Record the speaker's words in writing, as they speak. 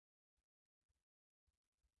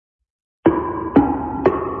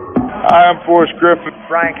Hi, I'm Forrest Griffin.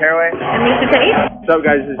 Brian Caraway. And Lisa Tate. What's up,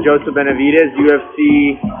 guys? This is Joseph Benavidez,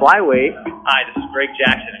 UFC flyweight. Hi, this is Greg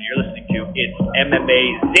Jackson, and you're listening to It's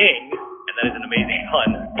MMA Zing, and that is an amazing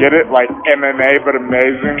pun. Get it? Like MMA, but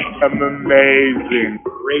amazing? Amazing.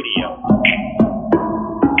 Radio.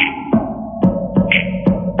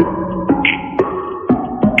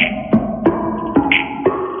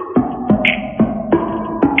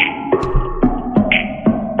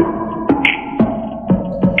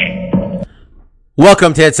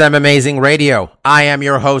 Welcome to It's Amazing Radio. I am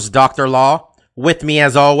your host, Dr. Law. With me,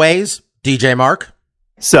 as always, DJ Mark.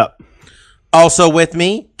 Sup? Also with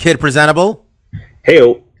me, Kid Presentable.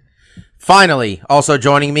 Heyo. Finally, also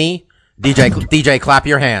joining me, DJ Clap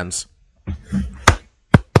Your Hands.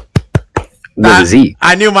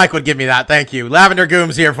 I knew Mike would give me that. Thank you. Lavender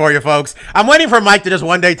Goom's here for you, folks. I'm waiting for Mike to just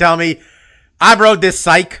one day tell me, I wrote this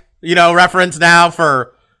psych, reference now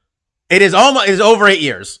for, it is over 8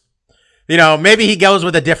 years. Maybe he goes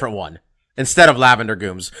with a different one instead of Lavender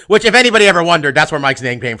Gooms, which if anybody ever wondered, that's where Mike's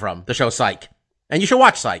name came from, the show Psych. And you should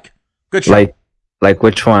watch Psych. Good show. Like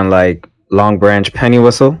which one? Like Long Branch Penny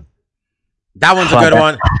Whistle? That one's a good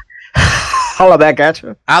one. Holla back at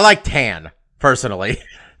you. I like Tan, personally.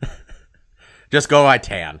 Just go by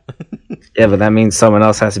Tan. Yeah, but that means someone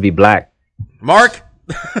else has to be black. Mark?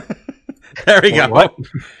 There we go. What?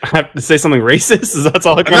 I have to say something racist? Is that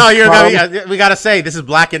all I can? No, we got to say this is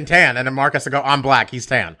black and tan, and then Mark has to go, I'm black, he's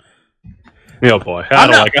tan. Oh boy,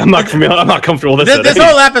 I'm not comfortable with this. This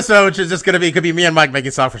whole episode is just could be me and Mike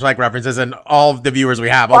making South for Psych references, and all the viewers we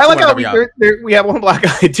have. I like how we have one black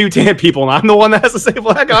guy, two tan people, and I'm the one that has to say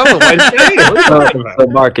black guy. I'm the white So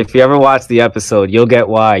Mark, if you ever watch the episode, you'll get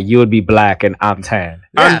why you would be black and I'm tan.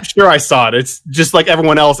 Yeah. I'm sure I saw it. It's just like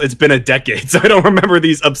everyone else. It's been a decade, so I don't remember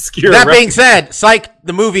these obscure. That being said, Psych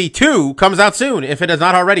the movie 2 comes out soon. If it has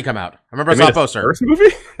not already come out, I remember I saw a poster. First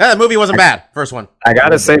movie? Yeah, the movie wasn't bad. First one. I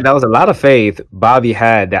gotta say that was a lot of faith Bobby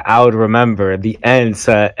had that I would remember the end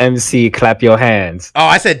to MC Clap Your Hands. Oh,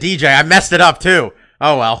 I said DJ. I messed it up too.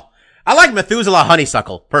 Oh well. I like Methuselah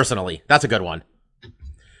Honeysuckle personally. That's a good one.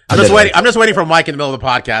 I'm just waiting for Mike in the middle of the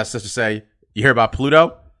podcast just to say, "You hear about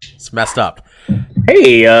Pluto? It's messed up."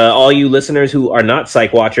 Hey, all you listeners who are not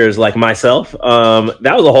Psych watchers like myself, that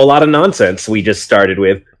was a whole lot of nonsense we just started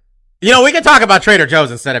with. We can talk about Trader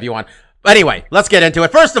Joe's instead if you want. But anyway, let's get into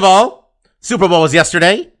it. First of all, Super Bowl was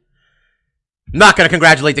yesterday. Not going to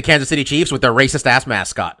congratulate the Kansas City Chiefs with their racist-ass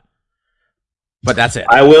mascot. But that's it.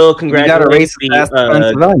 I will congratulate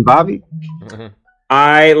the Bobby. Mm-hmm.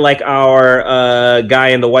 I, like our guy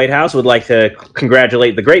in the White House, would like to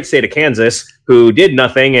congratulate the great state of Kansas, who did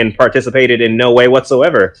nothing and participated in no way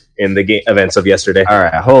whatsoever in the events of yesterday. All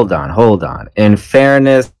right, hold on. In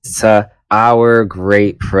fairness to our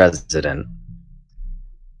great president,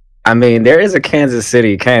 I mean, there is a Kansas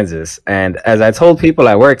City, Kansas, and as I told people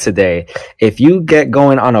at work today, if you get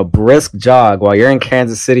going on a brisk jog while you're in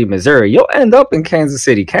Kansas City, Missouri, you'll end up in Kansas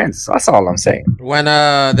City, Kansas. That's all I'm saying. When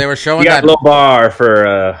they were showing that low bar for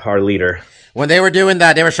our leader. When they were doing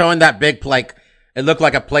that, they were showing that big, it looked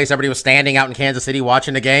like a place everybody was standing out in Kansas City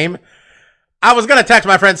watching the game. I was going to text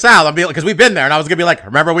my friend Sal, because we've been there, and I was going to be like,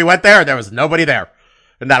 remember we went there? There was nobody there.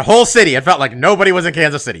 In that whole city, it felt like nobody was in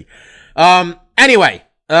Kansas City. Anyway.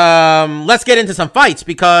 Let's get into some fights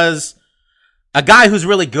because a guy who's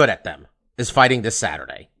really good at them is fighting this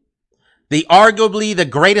Saturday. Arguably the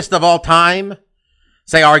greatest of all time.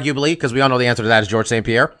 Say arguably, because we all know the answer to that is George St.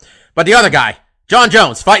 Pierre. But the other guy, John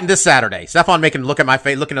Jones, fighting this Saturday. Stefan making a look at my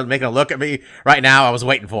face, making a look at me right now. I was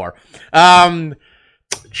waiting for.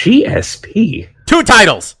 GSP. 2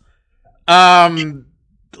 titles. John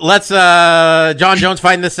Jones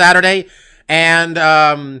fighting this Saturday. And,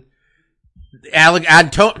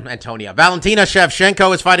 Antonia. Valentina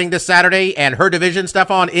Shevchenko is fighting this Saturday, and her division,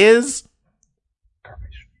 Stefan, is?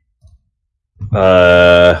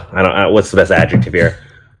 What's the best adjective here?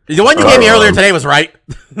 The one you gave me earlier today was right.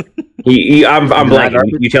 I'm blanking.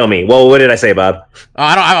 You tell me. Well, what did I say, Bob?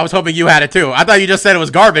 I was hoping you had it too. I thought you just said it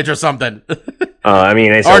was garbage or something. I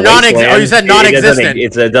mean, or non-existent. Or you said non-existent.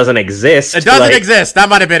 It doesn't exist. It doesn't exist. That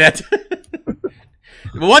might have been it.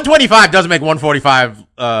 125 does make 145.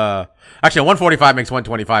 Actually, 145 makes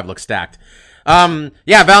 125 look stacked.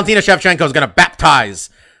 Valentina Shevchenko is going to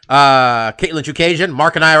baptize Caitlin Chookagian.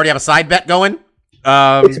 Mark and I already have a side bet going.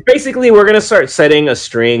 It's basically we're going to start setting a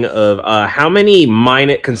string of how many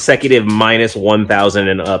consecutive minus 1,000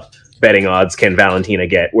 and up betting odds can Valentina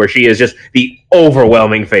get, where she is just the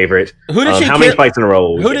overwhelming favorite. Who did she? How many fights in a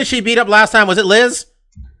row? Who did she beat up last time? Was it Liz?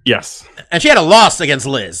 Yes. And she had a loss against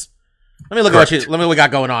Liz. Let me look at what we got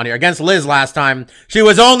going on here. Against Liz last time, she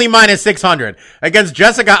was only minus 600. Against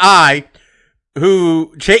Jessica I,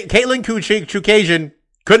 who Caitlin Chukasian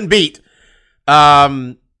couldn't beat.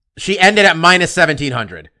 She ended at minus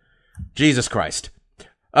 1,700. Jesus Christ.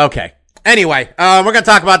 Okay. Anyway, we're going to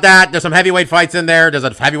talk about that. There's some heavyweight fights in there. There's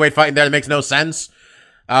a heavyweight fight in there that makes no sense.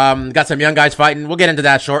 Got some young guys fighting. We'll get into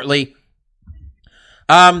that shortly.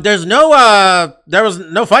 There was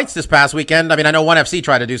no fights this past weekend. I mean, I know ONE FC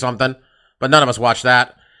tried to do something, but none of us watched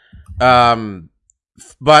that.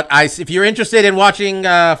 But if you're interested in watching,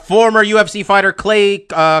 former UFC fighter Clay,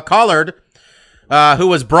 Collard, who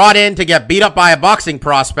was brought in to get beat up by a boxing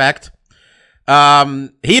prospect,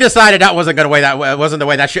 he decided that wasn't the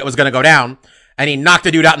way that shit was gonna go down, and he knocked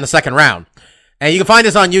the dude out in the second round. And you can find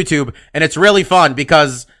this on YouTube, and it's really fun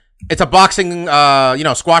because it's a boxing,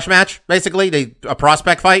 squash match, basically, a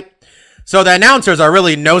prospect fight. So the announcers are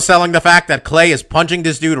really no-selling the fact that Clay is punching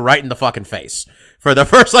this dude right in the fucking face for the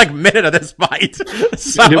first, minute of this fight.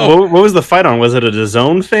 So, what was the fight on? Was it a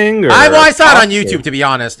DAZN thing? Or I saw it on YouTube, to be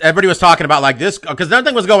honest. Everybody was talking about, this, because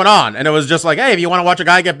nothing was going on, and it was just like, hey, if you want to watch a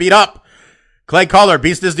guy get beat up, Clay Collard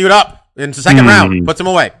beats this dude up in the second round, puts him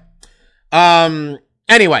away.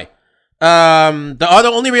 Anyway.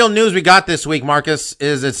 The only real news we got this week, Marcus,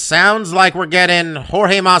 is it sounds like we're getting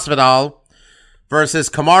Jorge Masvidal versus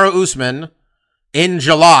Kamaru Usman in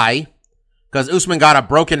July, because Usman got a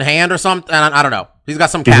broken hand or something. I don't know. He's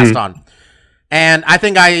got some cast on. And I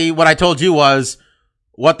think what I told you was,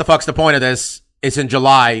 what the fuck's the point of this? It's in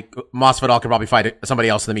July. Masvidal could probably fight somebody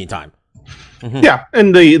else in the meantime. Yeah,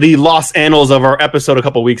 and the lost annals of our episode a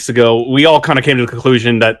couple weeks ago, we all kind of came to the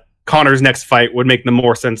conclusion that Conor's next fight would make the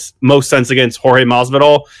most sense against Jorge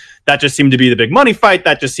Masvidal. That just seemed to be the big money fight.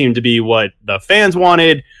 That just seemed to be what the fans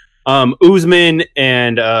wanted. Usman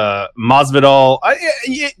and Masvidal,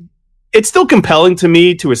 it's still compelling to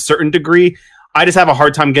me to a certain degree. I just have a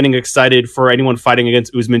hard time getting excited for anyone fighting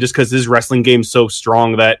against Usman just because his wrestling game's so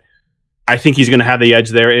strong that I think he's going to have the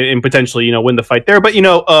edge there and potentially, win the fight there. But,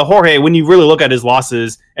 Jorge, when you really look at his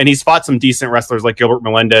losses, and he's fought some decent wrestlers like Gilbert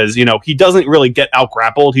Melendez, he doesn't really get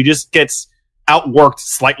out-grappled. He just gets outworked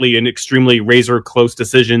slightly in extremely razor-close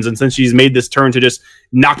decisions. And since he's made this turn to just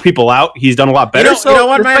knock people out, he's done a lot better. You know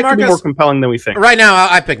what, man, Marcus? Could be more compelling than we think. Right now,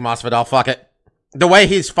 I pick Masvidal. Fuck it. The way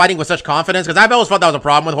he's fighting with such confidence, because I've always thought that was a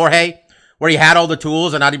problem with Jorge, where he had all the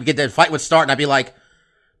tools, and I'd get the fight would start, and I'd be like,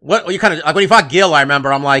 what? You kind of, like when he fought Gil, I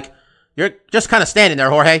remember, I'm like, you're just kind of standing there,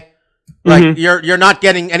 Jorge. Like, you're not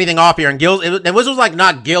getting anything off here. And Gil, it was like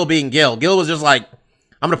not Gil being Gil. Gil was just like,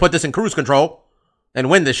 I'm going to put this in cruise control and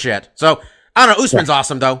win this shit. So, I don't know. Usman's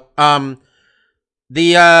awesome, though. I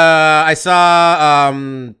saw,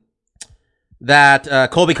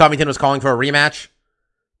 that, Colby Covington was calling for a rematch,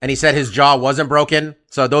 and he said his jaw wasn't broken.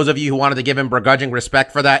 So those of you who wanted to give him begrudging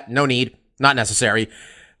respect for that, no need. Not necessary.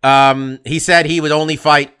 He said he would only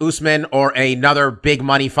fight Usman or another big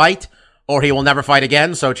money fight, or he will never fight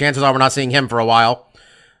again. So chances are we're not seeing him for a while.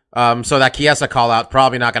 So that Chiesa call out,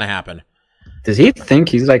 probably not going to happen. Does he think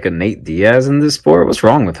he's like a Nate Diaz in this sport? What's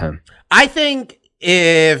wrong with him? I think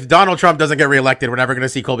if Donald Trump doesn't get reelected, we're never going to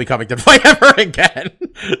see Colby Covington fight ever again,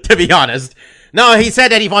 to be honest. No, he said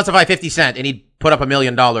that he wants to fight 50 Cent, and he'd put up $1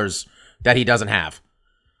 million that he doesn't have.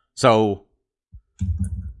 So,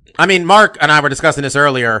 I mean, Mark and I were discussing this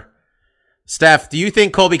earlier. Steph, do you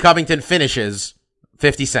think Colby Covington finishes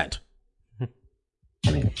 50 Cent?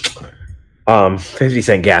 50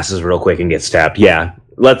 Cent gasses real quick and gets tapped. Yeah.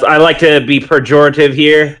 I like to be pejorative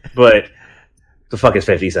here, but the fuck is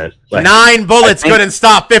 50 Cent? 9 bullets couldn't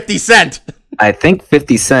stop 50 Cent. I think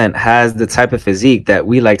 50 Cent has the type of physique that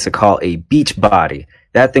we like to call a beach body.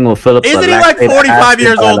 That thing will fill up. Isn't he like 45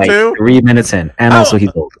 years old too? 3 minutes in, and also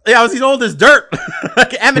he's old. Yeah, he's old as dirt.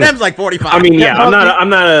 Eminem's like 45. I mean, yeah, I'm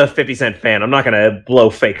not a 50 Cent fan. I'm not gonna blow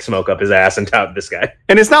fake smoke up his ass and tout this guy.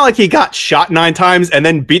 And it's not like he got shot 9 times and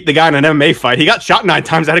then beat the guy in an MMA fight. He got shot 9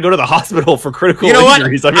 times, had to go to the hospital for critical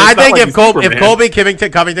injuries. What? I think if Colby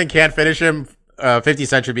Covington can't finish him, 50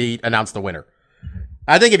 Cent should be announced the winner.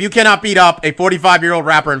 I think if you cannot beat up a 45-year-old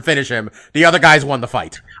rapper and finish him, the other guys won the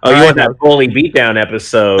fight. Oh, you want that bully beatdown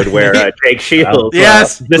episode where Jake Shields?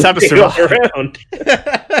 Yes, this episode around.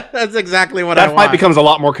 That's exactly what I want. That fight becomes a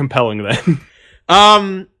lot more compelling then.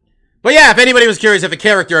 But yeah, if anybody was curious if a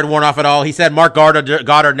character had worn off at all, he said Mark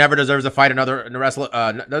Goddard never deserves to fight another wrestler.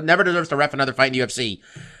 Never deserves to ref another fight in UFC.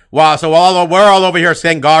 Wow, so we're all over here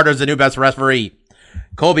saying Goddard's the new best referee.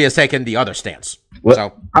 Colby has taken the other stance. Well,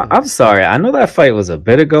 so I'm sorry. I know that fight was a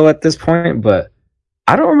bit ago at this point, but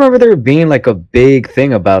I don't remember there being like a big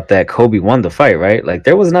thing about that Colby won the fight, right? Like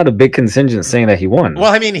there was not a big contingent saying that he won.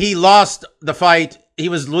 Well, I mean, he lost the fight. He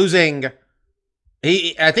was losing.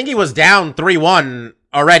 I think he was down 3-1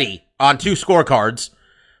 already on 2 scorecards,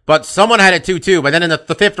 but someone had it 2-2. But then in the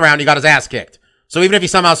 5th round, he got his ass kicked. So even if he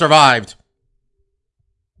somehow survived,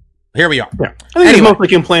 here we are. Yeah. I think he's mostly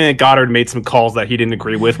complaining that Goddard made some calls that he didn't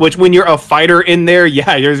agree with, which when you're a fighter in there,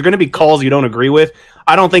 yeah, there's going to be calls you don't agree with.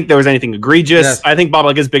 I don't think there was anything egregious. Yes. I think Bob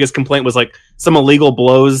Liggett's biggest complaint was like some illegal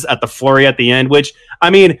blows at the flurry at the end, which, I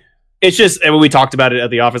mean, it's just, and we talked about it at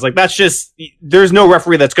the office, like that's just, there's no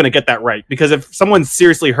referee that's going to get that right. Because if someone's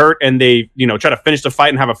seriously hurt and they, try to finish the fight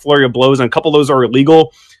and have a flurry of blows and a couple of those are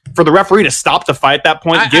illegal, for the referee to stop the fight at that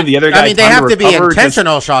point, give the other guy they have to be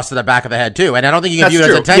intentional shots to the back of the head too. And I don't think you can view it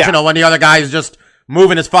as intentional when the other guy is just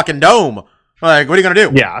moving his fucking dome. Like, what are you going to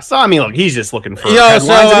do? Yeah, so I mean, look, he's just looking for headlines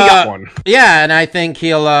and he got one. Yeah, and I think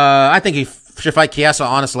he should fight Chiesa,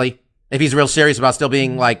 honestly. If he's real serious about still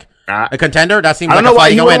being like a contender, that seems like a fight. I don't know why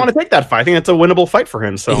he would want to take that fight. I think it's a winnable fight for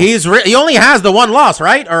him. So he only has the one loss,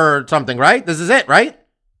 right? Or something, right? This is it, right?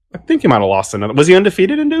 I think he might have lost another. Was he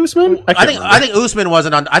undefeated in Usman? I think Usman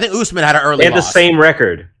wasn't on. I think Usman had an early loss. They had the same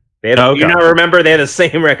record. You not remember? They had the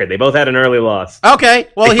same record. They both had an early loss. Okay.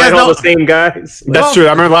 Well, he has all the same guys. That's true. I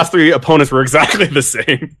remember the last three opponents were exactly the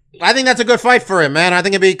same. I think that's a good fight for him, man. I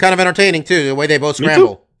think it'd be kind of entertaining, too, the way they both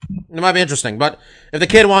scramble. It might be interesting. But if the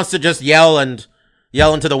kid wants to just yell into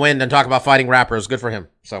the wind and talk about fighting rappers, good for him.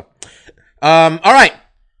 So, all right.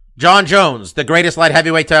 John Jones, the greatest light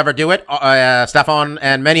heavyweight to ever do it. Stefan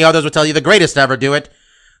and many others would tell you the greatest to ever do it.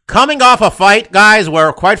 Coming off a fight, guys,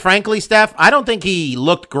 where, quite frankly, Steph, I don't think he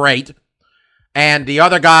looked great. And the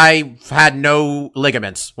other guy had no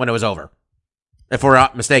ligaments when it was over. If we're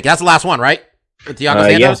not mistaken. That's the last one, right? With Thiago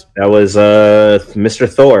Santos? Yeah, that was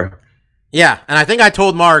Mr. Thor. Yeah, and I think I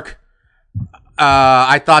told Mark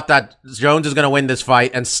I thought that Jones is going to win this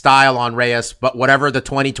fight and style on Reyes, but whatever the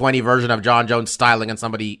 2020 version of John Jones styling on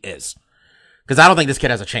somebody is. Because I don't think this kid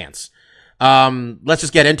has a chance. Let's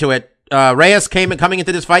just get into it. Reyes coming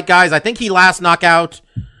into this fight, guys. I think he last knocked out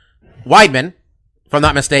Weidman, if I'm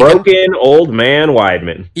not mistaken. Broken old man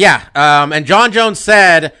Weidman. Yeah. And John Jones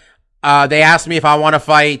said, they asked me if I want to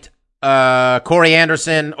fight Corey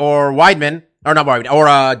Anderson or Weidman, or not Weidman,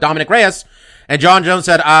 or Dominic Reyes. And John Jones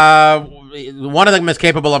said, one of them is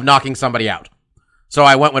capable of knocking somebody out. So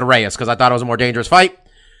I went with Reyes because I thought it was a more dangerous fight.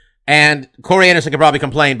 And Corey Anderson could probably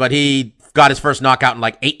complain, but he got his first knockout in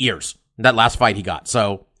like 8 years. That last fight he got.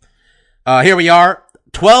 So here we are.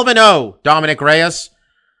 12-0 Dominic Reyes.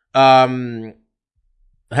 Has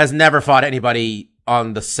never fought anybody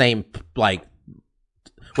on the same, like,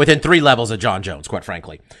 within 3 levels of John Jones, quite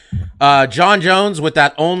frankly. John Jones with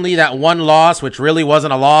that one loss, which really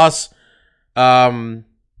wasn't a loss.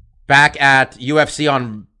 Back at UFC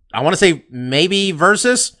on, I want to say maybe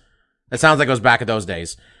Versus. It sounds like it was back at those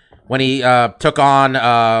days when he took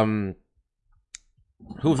on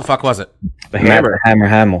who the fuck was it? The Hammer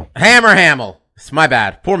Hamill. It's my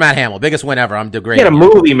bad. Poor Matt Hamill, biggest win ever. I'm degrading. He had a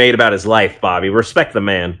movie made about his life, Bobby. Respect the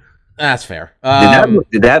man. That's fair.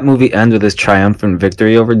 Did that movie end with his triumphant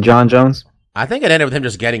victory over John Jones? I think it ended with him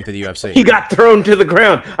just getting to the UFC. He got thrown to the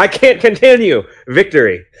ground. I can't continue.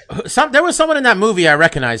 Victory. There was someone in that movie I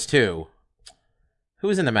recognized too. Who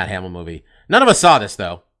was in the Matt Hamill movie? None of us saw this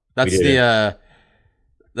though. That's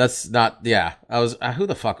that's not. Yeah, I was. Who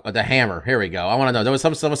the fuck? The Hammer. Here we go. I want to know. There was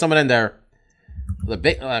someone in there. The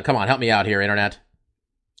big. Come on, help me out here, internet.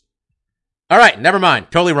 All right, never mind.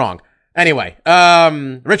 Totally wrong. Anyway,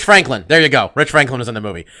 Rich Franklin. There you go. Rich Franklin was in the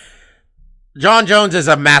movie. John Jones is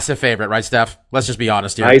a massive favorite, right, Steph? Let's just be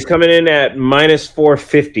honest here. He's coming in at minus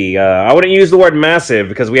 450. I wouldn't use the word massive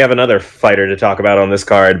because we have another fighter to talk about on this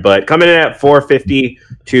card, but coming in at 450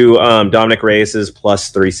 to Dominic Reyes' plus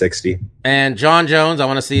 360. And John Jones, I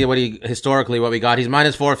want to see what we got. He's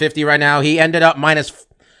minus 450 right now. He ended up at minus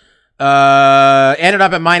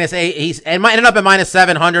 8. He ended up at minus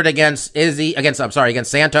 700 against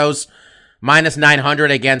Santos, minus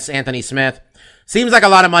 900 against Anthony Smith. Seems like a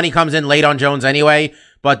lot of money comes in late on Jones anyway,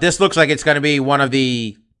 but this looks like it's going to be one of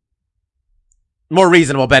the more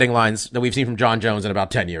reasonable betting lines that we've seen from John Jones in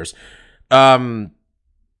about 10 years. Yeah,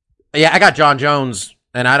 I got John Jones,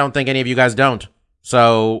 and I don't think any of you guys don't.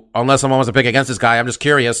 So unless someone wants to pick against this guy, I'm just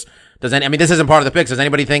curious. This isn't part of the picks. Does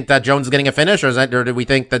anybody think that Jones is getting a finish, or do we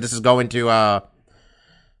think that this is going to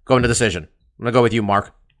decision? I'm going to go with you,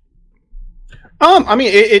 Mark.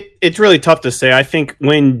 It's really tough to say. I think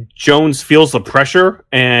when Jones feels the pressure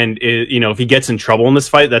and, if he gets in trouble in this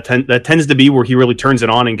fight, that tends to be where he really turns it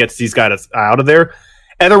on and gets these guys out of there.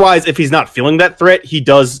 Otherwise, if he's not feeling that threat, he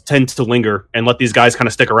does tend to linger and let these guys kind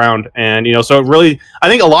of stick around. And, so it really, I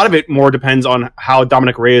think a lot of it more depends on how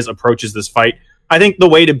Dominic Reyes approaches this fight. I think the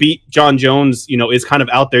way to beat John Jones, is kind of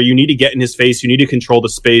out there. You need to get in his face. You need to control the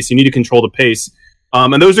space. You need to control the pace.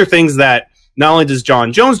 And those are things that not only does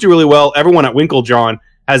John Jones do really well, everyone at Winklejohn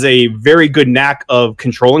has a very good knack of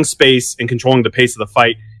controlling space and controlling the pace of the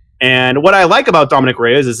fight. And what I like about Dominic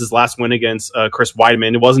Reyes is his last win against Chris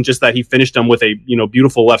Weidman. It wasn't just that he finished him with a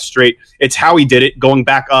beautiful left straight. It's how he did it, going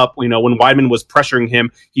back up. When Weidman was pressuring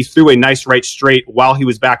him, he threw a nice right straight while he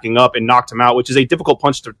was backing up and knocked him out, which is a difficult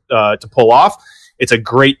punch to pull off. It's a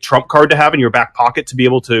great trump card to have in your back pocket to be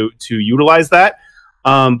able to utilize that.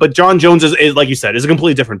 But John Jones is like you said, is a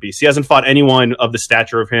completely different beast. He hasn't fought anyone of the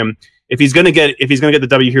stature of him. If he's gonna get the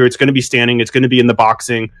W here, it's gonna be standing. It's gonna be in the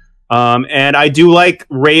boxing. And I do like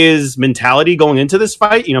Reyes' mentality going into this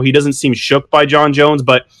fight. He doesn't seem shook by John Jones,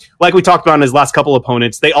 but like we talked about in his last couple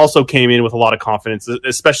opponents, they also came in with a lot of confidence,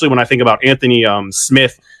 especially when I think about Anthony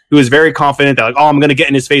Smith, who is very confident that I'm going to get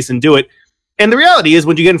in his face and do it. And the reality is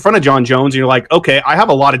when you get in front of John Jones and you're like, okay, I have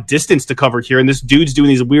a lot of distance to cover here, and this dude's doing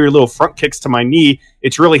these weird little front kicks to my knee.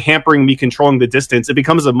 It's really hampering me controlling the distance. It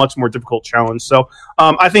becomes a much more difficult challenge. So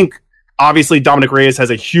I think obviously Dominic Reyes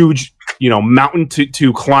has a huge mountain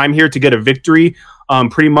to climb here to get a victory.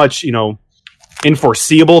 Pretty much,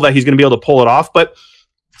 unforeseeable that he's going to be able to pull it off. But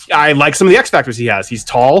I like some of the X factors he has. He's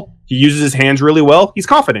tall. He uses his hands really well. He's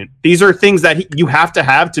confident. These are things that you have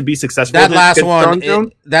to be successful. That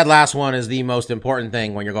last one is the most important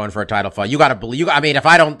thing when you're going for a title fight. You got to believe. You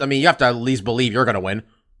have to at least believe you're going to win.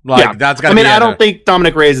 That's got to be. I don't think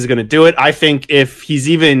Dominic Reyes is going to do it. I think if he's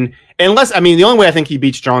the only way I think he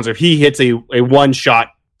beats John's if he hits a one shot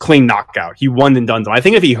clean knockout. He won and done. I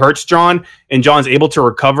think if he hurts John and John's able to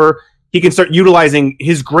recover, he can start utilizing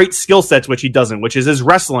his great skill sets, which he doesn't, which is his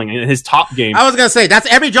wrestling and his top game. I was going to say, that's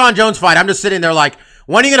every John Jones fight. I'm just sitting there like,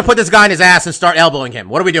 when are you going to put this guy in his ass and start elbowing him?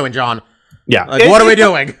 What are we doing, John? Yeah. What are we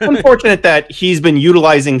doing? It's unfortunate that he's been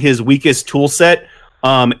utilizing his weakest tool set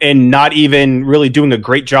and not even really doing a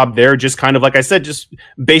great job there. Just kind of, like I said, just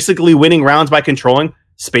basically winning rounds by controlling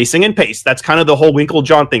spacing and pace. That's kind of the whole Winkle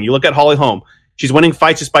John thing. You look at Holly Holm. She's winning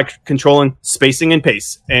fights just by controlling spacing and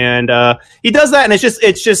pace. And he does that, and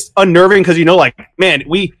it's just unnerving because, man,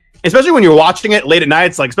 especially when you're watching it late at night,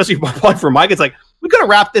 it's like, especially probably for Mike, it's like, we could have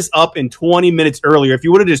wrapped this up in 20 minutes earlier. If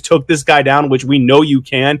you would have just took this guy down, which we know you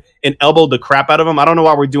can, and elbowed the crap out of him. I don't know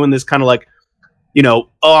why we're doing this kind of like,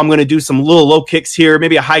 I'm going to do some little low kicks here,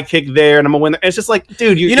 maybe a high kick there, and I'm going to win. It's just like,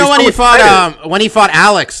 dude, when he fought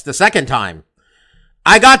Alex the second time,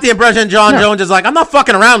 I got the impression John Jones is like, I'm not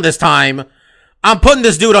fucking around this time. I'm putting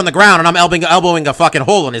this dude on the ground and I'm elbowing a fucking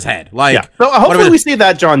hole in his head. So hopefully we see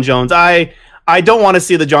that John Jones. I don't want to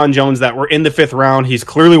see the John Jones that we're in the fifth round. He's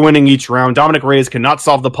clearly winning each round. Dominic Reyes cannot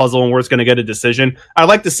solve the puzzle and we're just going to get a decision. I'd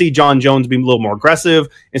like to see John Jones be a little more aggressive,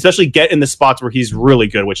 especially get in the spots where he's really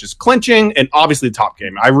good, which is clinching and obviously the top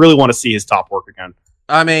game. I really want to see his top work again.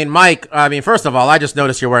 Mike, first of all, I just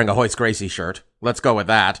noticed you're wearing a Hoist Gracie shirt. Let's go with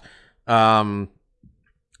that.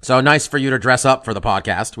 So nice for you to dress up for the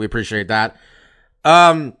podcast. We appreciate that.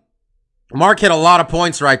 Mark hit a lot of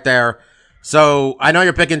points right there. So I know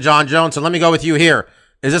you're picking John Jones, so let me go with you here.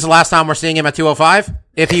 Is this the last time we're seeing him at 205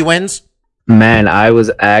 if he wins? Man, I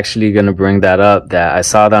was actually going to bring that up. That I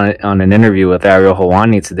saw that on an interview with Ariel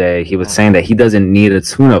Helwani today. He was saying that he doesn't need a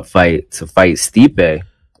tune-up fight to fight Stipe.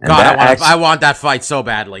 God, I want that fight so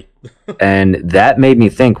badly. And that made me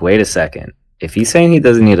think, wait a second. If he's saying he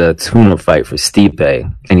doesn't need a tune-up fight for Stipe,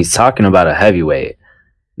 and he's talking about a heavyweight,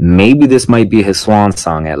 maybe this might be his swan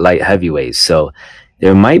song at light heavyweight. So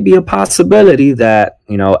there might be a possibility that,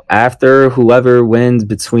 after whoever wins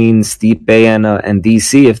between Stipe and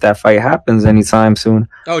DC, if that fight happens anytime soon.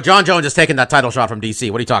 Oh, John Jones is taking that title shot from DC.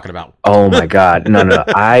 What are you talking about? Oh my God. No.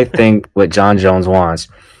 I think what John Jones wants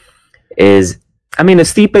is, if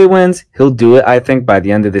Stipe wins, he'll do it. I think by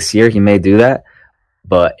the end of this year, he may do that.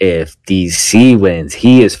 But if DC wins,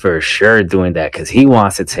 he is for sure doing that because he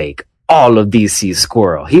wants to take all of DC's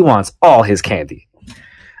squirrel. He wants all his candy.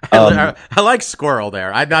 I like squirrel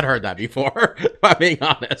there. I've not heard that before, if I'm being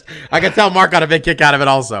honest. I can tell Mark got a big kick out of it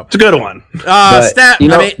also. It's a good one.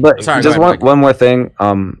 One more thing.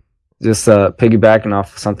 Just piggybacking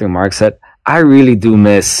off something Mark said. I really do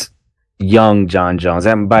miss young John Jones.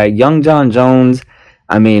 And by young John Jones,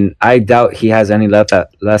 I doubt he has any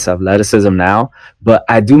less athleticism now. But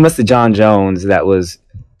I do miss the John Jones that was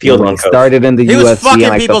started in the UFC. He was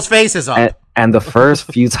fucking people's faces up. And the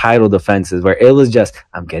first few title defenses where it was just,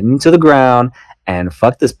 I'm getting to the ground and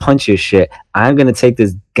fuck this punches shit. I'm going to take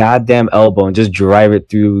this goddamn elbow and just drive it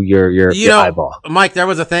through your eyeball. Mike, there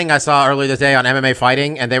was a thing I saw earlier this day on MMA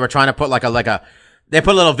Fighting, and they were trying to put they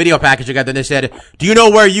put a little video package together and they said, do you know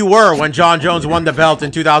where you were when John Jones won the belt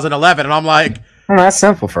in 2011? And I'm like, well, that's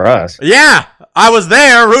simple for us. Yeah, I was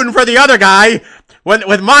there rooting for the other guy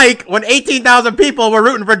with Mike, when 18,000 people were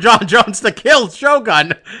rooting for John Jones to kill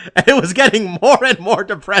Shogun, and it was getting more and more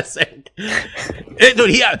depressing.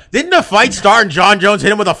 Didn't the fight start and John Jones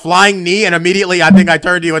hit him with a flying knee, and immediately I think I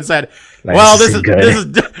turned to you and said, well, this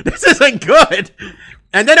isn't good.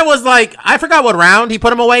 And then it was like, I forgot what round he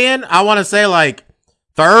put him away in. I want to say like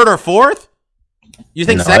third or fourth. You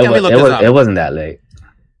think second? It wasn't that late.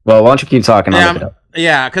 Well, why don't you keep talking?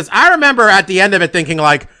 Yeah, because I remember at the end of it thinking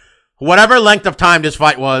like, whatever length of time this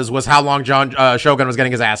fight was how long Shogun was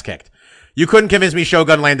getting his ass kicked. You couldn't convince me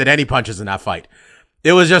Shogun landed any punches in that fight.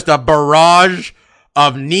 It was just a barrage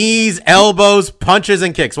of knees, elbows, punches,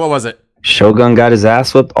 and kicks. What was it? Shogun got his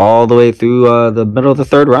ass whipped all the way through the middle of the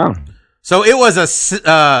third round. So it was a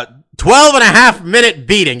 12.5-minute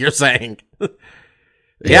beating, you're saying?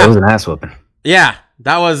 Yeah, it was an ass whooping. Yeah,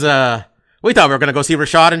 that was, we thought we were going to go see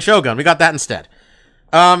Rashad and Shogun. We got that instead.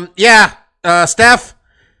 Steph,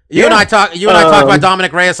 you and I talk about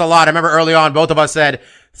Dominic Reyes a lot. I remember early on, both of us said,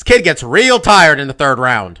 this kid gets real tired in the third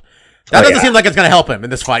round. That doesn't seem like it's going to help him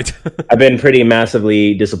in this fight. I've been pretty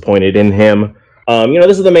massively disappointed in him.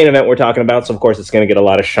 This is the main event we're talking about, so of course it's going to get a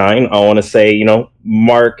lot of shine. I want to say,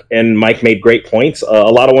 Mark and Mike made great points. A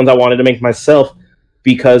lot of ones I wanted to make myself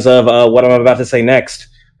because of what I'm about to say next.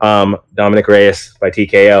 Dominic Reyes by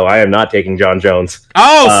TKO. I am not taking John Jones.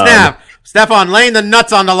 Oh, snap. Stephon laying the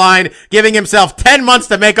nuts on the line, giving himself 10 months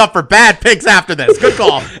to make up for bad picks after this. Good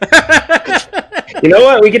call. You know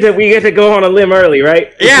what? We get to go on a limb early,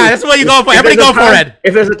 right? Yeah, that's what you go for. Everybody go for it.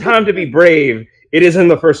 If there's a time to be brave, it is in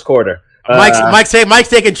the first quarter. Mike's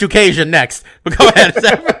taking Chukasian next. But go ahead.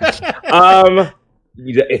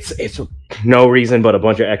 It's no reason but a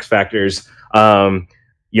bunch of X factors.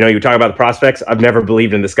 You talk about the prospects. I've never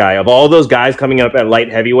believed in this guy. Of all those guys coming up at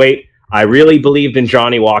light heavyweight, I really believed in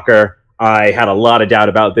Johnny Walker. I had a lot of doubt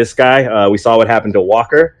about this guy. We saw what happened to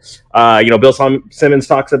Walker. Bill Simmons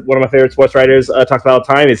talks, one of my favorite sports writers, talks about all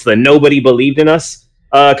the time. It's the nobody believed in us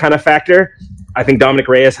kind of factor. I think Dominic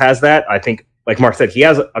Reyes has that. I think, like Mark said, he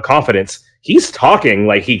has a confidence. He's talking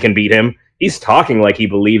like he can beat him. He's talking like he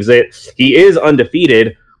believes it. He is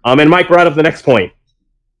undefeated. And Mike brought up the next point.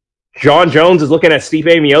 John Jones is looking at Stipe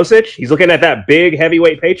Miocic. He's looking at that big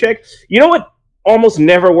heavyweight paycheck. You know what almost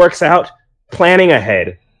never works out? Planning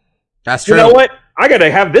ahead. That's true. You know what? I got to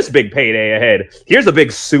have this big payday ahead. Here's a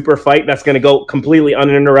big super fight that's going to go completely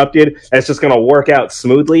uninterrupted. That's just going to work out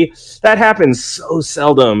smoothly. That happens so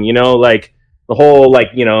seldom, like the whole,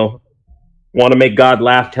 want to make God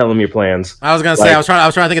laugh, tell him your plans. I was going to say, I was trying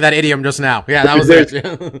to think of that idiom just now. Yeah, that was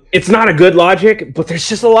it. It's not a good logic, but there's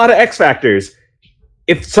just a lot of X factors.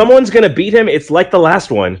 If someone's going to beat him, it's like the last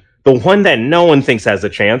one. The one that no one thinks has a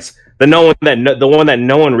chance. The one that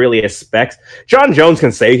no one really expects. John Jones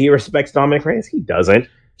can say he respects Dominic Reyes. He doesn't.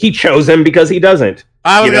 He chose him because he doesn't.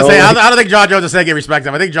 I was going to say, I don't think John Jones is saying he respects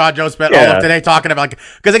him. I think John Jones spent all of today talking about,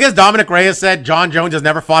 because I guess Dominic Reyes said John Jones has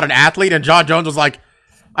never fought an athlete, and John Jones was like,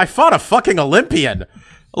 I fought a fucking Olympian.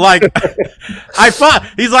 Like,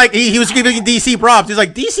 he's like, he was giving DC props. He's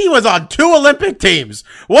like, DC was on 2 Olympic teams.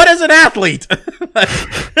 What is an athlete?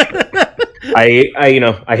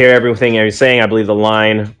 I hear everything you're saying. I believe the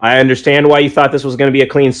line. I understand why you thought this was going to be a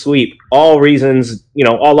clean sweep. All reasons,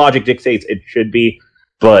 all logic dictates it should be,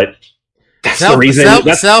 but that's the reason.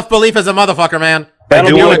 Self-belief is a motherfucker, man. I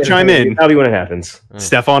do want to chime in. That'll be when it happens.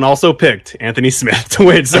 Stephon also picked Anthony Smith to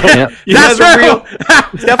win. So that's true.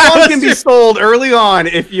 Stephon can be sold early on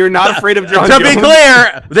if you're not afraid of John Jones. To be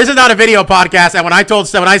clear, this is not a video podcast. And when I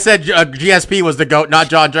said GSP was the GOAT, not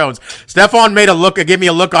John Jones, Stephon gave me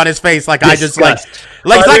a look on his face like disgust.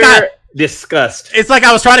 Disgust. It's like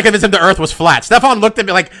I was trying to convince him the earth was flat. Stephon looked at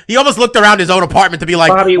me like he almost looked around his own apartment to be like,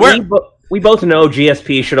 Bobby, we both know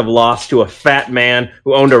GSP should have lost to a fat man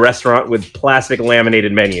who owned a restaurant with plastic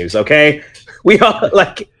laminated menus, okay? We all,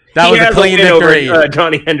 that was a clean victory over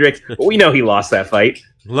Johnny Hendricks, but we know he lost that fight.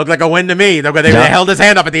 Looked like a win to me. They held his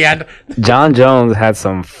hand up at the end. John Jones had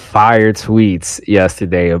some fire tweets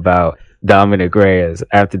yesterday about Dominic Reyes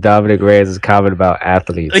after Dominic Reyes' comment about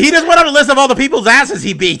athletes. He just went on a list of all the people's asses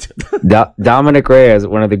he beat. Dominic Reyes,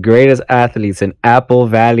 one of the greatest athletes in Apple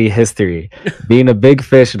Valley history, being a big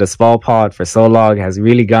fish in a small pond for so long has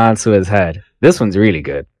really gone to his head. This one's really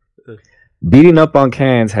good. Beating up on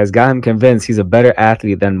cans has got him convinced he's a better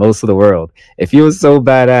athlete than most of the world. If he was so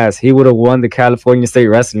badass, he would have won the California State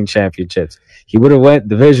Wrestling Championships. He would have went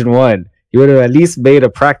Division I. He would have at least made a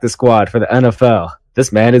practice squad for the NFL.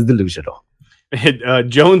 This man is delusional.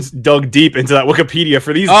 Jones dug deep into that Wikipedia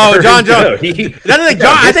for these. Oh, John Jones.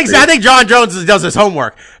 I think John Jones does his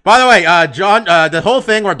homework. By the way, the whole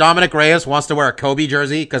thing where Dominic Reyes wants to wear a Kobe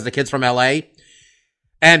jersey because the kid's from LA,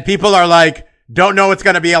 and people are like, don't know it's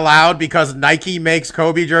going to be allowed because Nike makes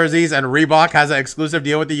Kobe jerseys and Reebok has an exclusive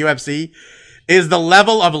deal with the UFC, is the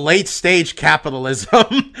level of late-stage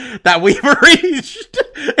capitalism that we've reached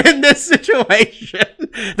in this situation.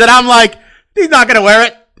 That I'm like, he's not going to wear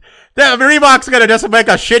it. Reebok's going to just make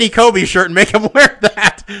a shitty Kobe shirt and make him wear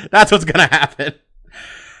that. That's what's going to happen.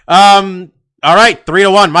 All right,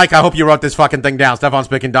 3-1. Mike, I hope you wrote this fucking thing down. Stefan's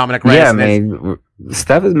picking Dominic Reyes. Yeah, man.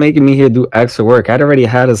 Steph is making me here do extra work. I'd already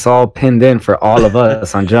had us all pinned in for all of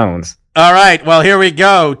us on Jones. All right, well, here we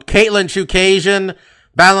go. Caitlin Chukasian,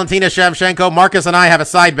 Valentina Shevchenko. Marcus and I have a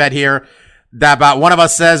side bet here that about one of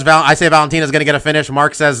us says, I say Valentina's going to get a finish.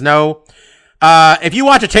 Mark says no. If you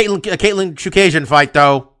watch a Caitlin Chukasian fight,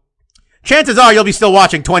 though, chances are you'll be still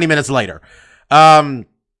watching 20 minutes later.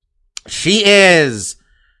 She is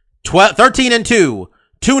 13-2, 2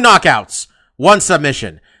 knockouts, 1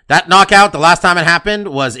 submission. That knockout, the last time it happened,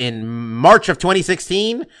 was in March of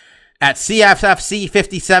 2016 at CFFC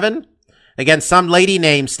 57 against some lady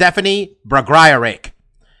named Stephanie Bragrajaric.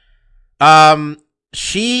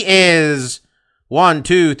 She is 1,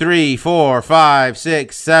 2, 3, 4, 5,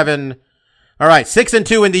 6, 7. All right,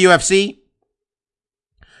 6-2 in the UFC.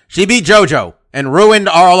 She beat JoJo and ruined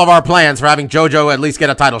all of our plans for having JoJo at least get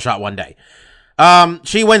a title shot one day.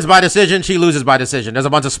 She wins by decision. She loses by decision. There's a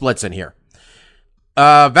bunch of splits in here.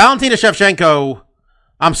 Valentina Shevchenko,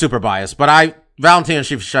 I'm super biased, but Valentina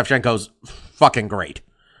Shevchenko's fucking great.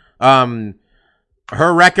 Her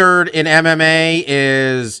record in MMA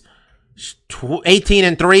is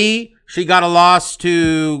 18-3. She got a loss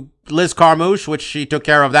to Liz Carmouche, which she took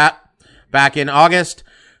care of that back in August.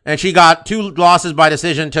 And she got 2 losses by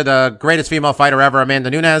decision to the greatest female fighter ever, Amanda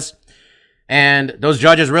Nunes. And those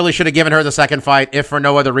judges really should have given her the second fight if for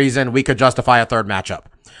no other reason we could justify a third matchup.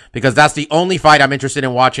 Because that's the only fight I'm interested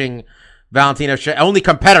in watching only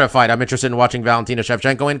competitive fight I'm interested in watching Valentina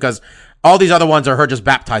Shevchenko in, because all these other ones are her just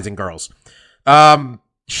baptizing girls.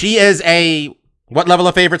 She is what level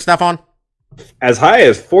of favorite, Stefan? As high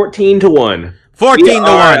as 14-1.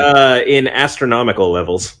 14-1. In astronomical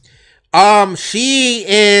levels. She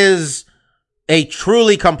is a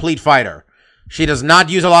truly complete fighter. She does not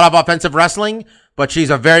use a lot of offensive wrestling, but she's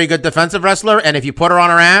a very good defensive wrestler, and if you put her on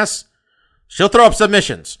her ass, she'll throw up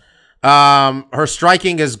submissions. Her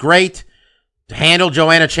striking is great. Handle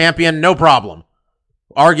Joanna Champion, no problem.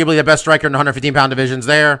 Arguably the best striker in the 115-pound divisions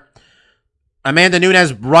there. Amanda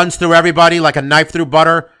Nunes runs through everybody like a knife through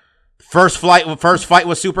butter. First fight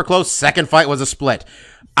was super close. Second fight was a split.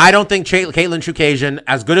 I don't think Caitlin Chukasian,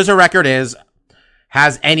 as good as her record is,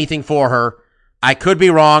 has anything for her. I could be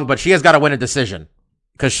wrong, but she has got to win a decision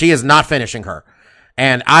because she is not finishing her.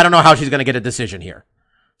 And I don't know how she's going to get a decision here.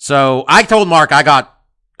 So I told Mark I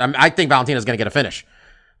think Valentina's going to get a finish.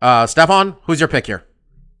 Stefan, who's your pick here?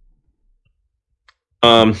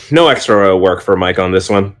 No extra work for Mike on this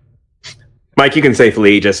one. Mike, you can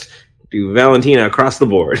safely just do Valentina across the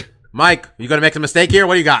board. Mike, you going to make a mistake here?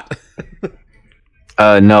 What do you got?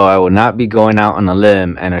 No, I will not be going out on a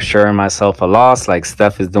limb and assuring myself a loss like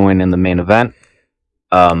Steph is doing in the main event.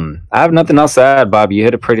 I have nothing else to add, Bob. You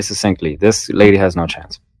hit it pretty succinctly. This lady has no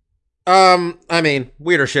chance. I mean,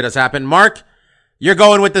 weirder shit has happened. Mark, you're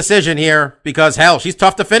going with decision here because, hell, she's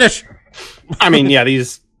tough to finish. I mean, yeah,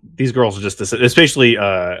 these girls are just, especially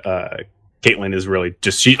Caitlin is really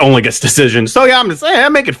just, she only gets decisions. So yeah, I'm just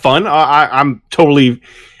saying, make it fun.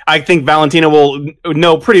 I think Valentina will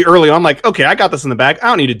know pretty early on, like, okay, I got this in the bag. I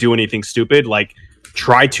don't need to do anything stupid, like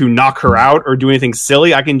try to knock her out or do anything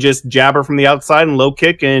silly. I can just jab her from the outside and low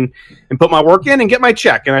kick and put my work in and get my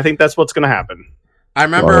check. And I think that's what's going to happen. I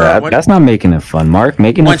remember that's not making it fun, Mark.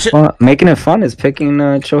 Making it fun is picking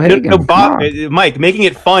Chohagan. No, Bob, Mike, making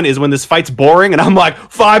it fun is when this fight's boring and I'm like,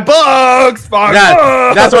 $5,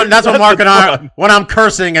 $5. That's what Mark and I, when I'm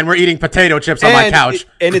cursing and we're eating potato chips on my couch.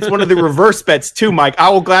 And it's one of the reverse bets too, Mike. I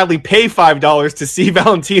will gladly pay $5 to see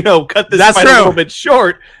Valentino cut this fight a little bit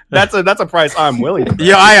short. That's a price I'm willing to pay.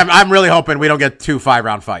 Yeah, I am. I'm really hoping we don't get 2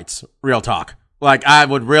 5-round fights. Real talk. Like, I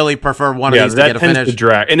would really prefer one of these to get a finish. To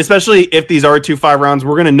drag. And especially if these are 2 5-rounds,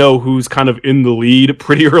 we're going to know who's kind of in the lead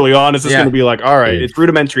pretty early on. It's just going to be like, all right, it's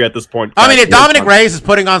rudimentary at this point. I mean, if Dominic Reyes is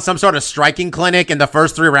putting on some sort of striking clinic in the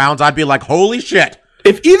first 3 rounds, I'd be like, holy shit.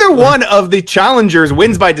 If either one of the challengers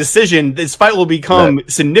wins by decision, this fight will become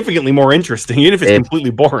significantly more interesting, even if it's completely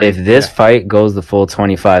boring. If this fight goes the full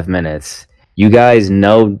 25 minutes, you guys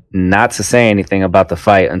know not to say anything about the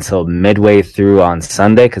fight until midway through on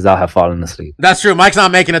Sunday, because I'll have fallen asleep. That's true. Mike's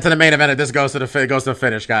not making it to the main event if this goes to the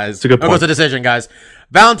finish, guys. It's a good point. It goes to decision, guys.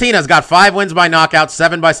 Valentina's got 5 wins by knockout,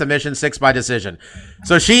 7 by submission, 6 by decision.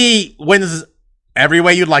 So she wins every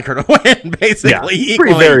way you'd like her to win, basically. Yeah,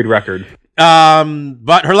 pretty varied record.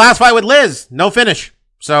 But her last fight with Liz, no finish.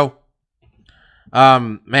 So,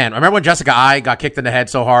 man, I remember when Jessica I got kicked in the head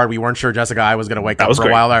so hard we weren't sure Jessica I was going to wake up for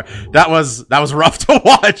a while there. That was rough to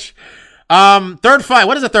watch. Third fight.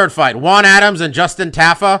 What is the third fight? Juan Adams and Justin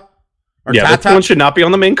Tafa. This one should not be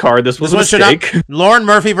on the main card. This was a mistake. Lauren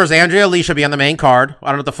Murphy versus Andrea Lee should be on the main card. I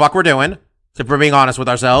don't know what the fuck we're doing, if we're being honest with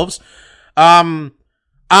ourselves. I'm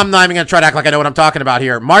not even going to try to act like I know what I'm talking about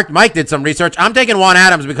here. Mike did some research. I'm taking Juan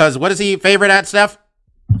Adams because what is he favorite at, Steph?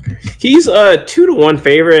 He's a 2-1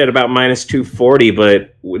 favorite at about minus 240,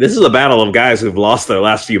 but this is a battle of guys who've lost their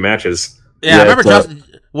last few matches. Yeah, I remember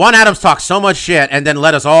Juan Adams talked so much shit and then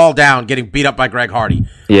let us all down getting beat up by Greg Hardy.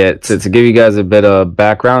 Yeah, to give you guys a bit of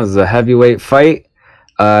background, this is a heavyweight fight.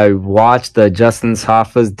 I watched Justin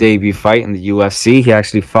Tafa's debut fight in the UFC. He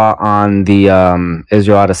actually fought on the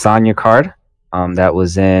Israel Adesanya card. That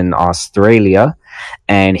was in Australia,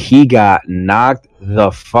 and he got knocked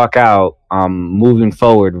the fuck out moving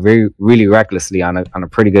forward really recklessly on a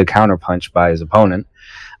pretty good counterpunch by his opponent.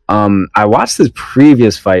 I watched his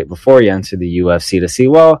previous fight before he entered the UFC to see,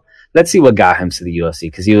 well, let's see what got him to the UFC,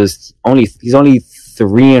 because he's only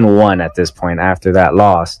 3-1 at this point after that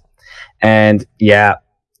loss. And yeah,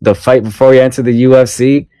 the fight before he entered the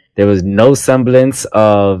UFC, there was no semblance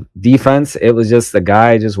of defense. It was just the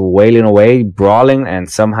guy just wailing away, brawling, and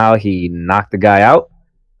somehow he knocked the guy out.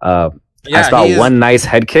 I saw one nice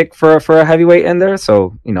head kick for a heavyweight in there,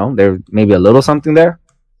 so there may be a little something there.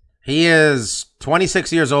 He is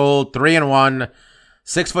 26 years old, 3-1,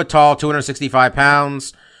 6 foot tall, 265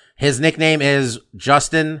 pounds. His nickname is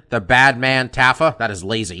Justin the Bad Man Tafa. That is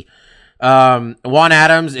lazy. Juan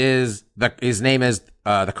Adams his name is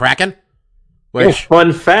the Kraken. Which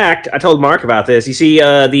fun fact, I told Mark about this. You see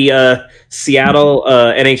the Seattle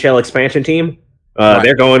NHL expansion team? Right.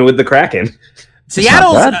 They're going with the Kraken. You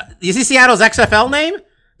see Seattle's XFL name?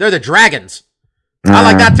 They're the Dragons. I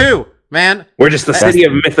like that too, man. We're just the city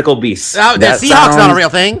of mythical beasts. The Seahawks not a real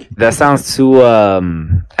thing. That sounds too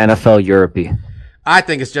NFL Europe-y. I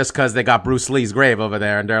think it's just because they got Bruce Lee's grave over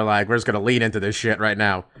there, and they're like, we're just gonna lean into this shit right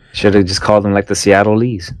now. Should have just called them like the Seattle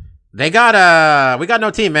Lees. We got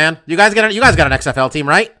no team, man. You guys got an XFL team,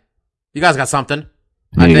 right? You guys got something.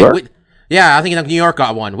 New York? I think New York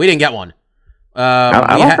got one. We didn't get one.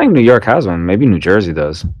 I don't think New York has one. Maybe New Jersey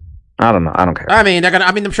does. I don't know. I don't care. I mean,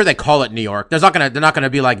 I'm sure they call it New York. They're not gonna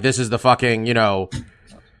be like, this is the fucking,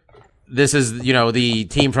 this is, the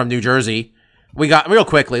team from New Jersey. We got, real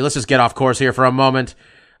quickly, let's just get off course here for a moment.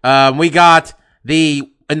 We got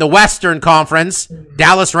in the Western Conference,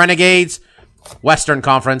 Dallas Renegades,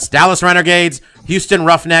 Dallas Renegades, Houston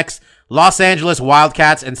Roughnecks, Los Angeles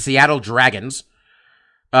Wildcats, and Seattle Dragons.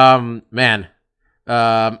 And then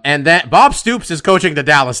Bob Stoops is coaching the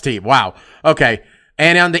Dallas team. Wow. Okay.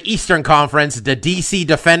 And on the Eastern Conference, the DC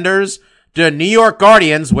Defenders, the New York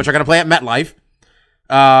Guardians, which are going to play at MetLife,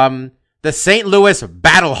 the St. Louis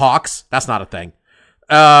Battlehawks, that's not a thing,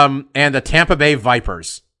 and the Tampa Bay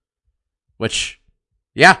Vipers, which,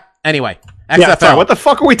 anyway. XFL. Yeah, sorry, what the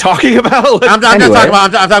fuck are we talking about? I'm talking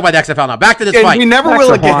about the XFL now. Back to this fight. We never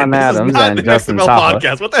will again. Juan Adams and Justin Tafa.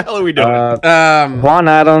 Podcast. What the hell are we doing? Juan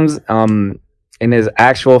Adams, in his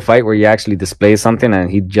actual fight where he actually displays something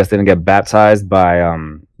and he just didn't get baptized by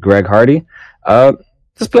Greg Hardy,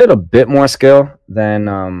 displayed a bit more skill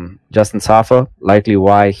than Justin Tafa, likely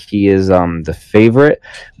why he is the favorite.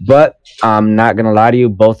 But I'm not going to lie to you,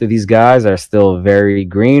 both of these guys are still very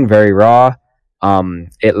green, very raw.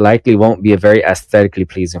 It likely won't be a very aesthetically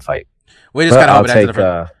pleasing fight. We just gotta hope it ends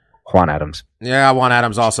in Juan Adams. Yeah, Juan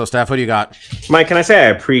Adams also. Steph, who do you got? Mike, can I say I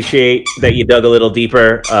appreciate that you dug a little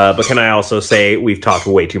deeper, but can I also say we've talked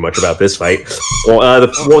way too much about this fight?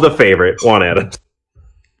 The favorite, Juan Adams.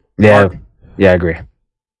 Yeah, I agree.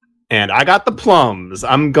 And I got the plums.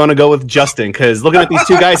 I'm going to go with Justin, because looking at these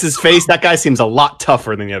two guys' face, that guy seems a lot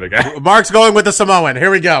tougher than the other guy. Mark's going with the Samoan. Here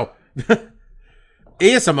we go.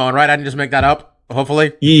 He is Samoan, right? I didn't just make that up.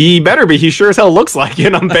 Hopefully, he better be. He sure as hell looks like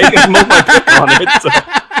it. I'm banking my pick on it. So.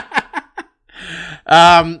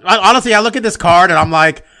 Honestly, I look at this card and I'm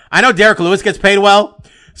like, I know Derek Lewis gets paid well,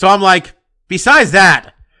 so I'm like, besides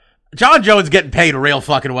that, John Jones getting paid real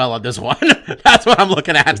fucking well on this one. That's what I'm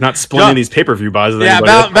looking at. He's not splitting these pay-per-view buys.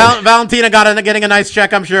 Valentina getting a nice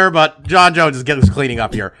check, I'm sure, but John Jones is cleaning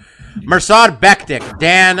up here. Mirsad Bektik,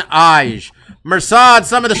 Dan Ige. Mirsad,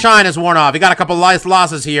 some of the shine has worn off. He got a couple of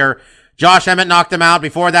losses here. Josh Emmett knocked him out.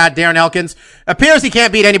 Before that, Darren Elkins. Appears he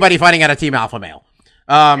can't beat anybody fighting at a Team Alpha Male.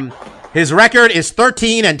 His record is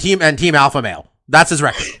 13 and Team Alpha Male. That's his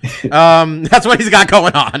record. That's what he's got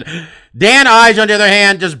going on. Dan Ige, on the other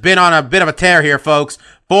hand, just been on a bit of a tear here, folks.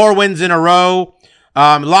 4 wins in a row.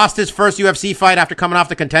 Lost his first UFC fight after coming off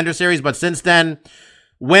the Contender Series, but since then,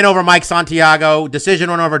 win over Mike Santiago, decision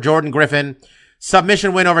win over Jordan Griffin,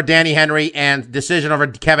 submission win over Danny Henry, and decision over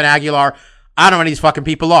Kevin Aguilar. I don't know who these fucking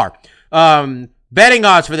people are. Betting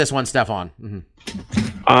odds for this one, Stefan.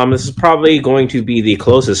 This is probably going to be the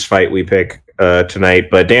closest fight we pick tonight,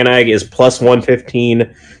 but Dan Ag is plus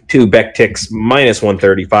 115 to Bektik's minus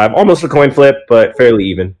 135. Almost a coin flip, but fairly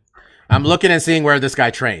even. I'm looking and seeing where this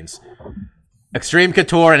guy trains. Extreme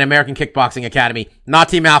Couture and American Kickboxing Academy, not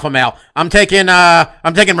Team Alpha Male. I'm taking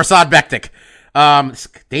Mirsad Bektik.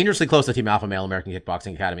 Dangerously close to Team Alpha Male, American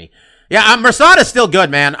Kickboxing Academy. Yeah, Mirsad is still good,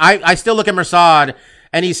 man. I still look at Mirsad,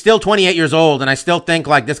 and he's still 28 years old, and I still think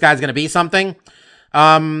like this guy's gonna be something.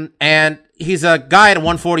 And he's a guy at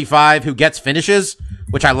 145 who gets finishes,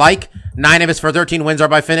 which I like. 9 of his 13 wins are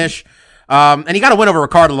by finish. And he got a win over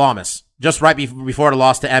Ricardo Lamas just right before the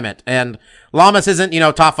loss to Emmett. And Lamas isn't,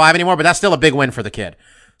 top 5 anymore, but that's still a big win for the kid.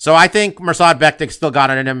 So I think Mirsad Bektik still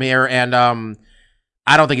got it in him here, and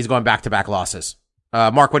I don't think he's going back-to-back losses.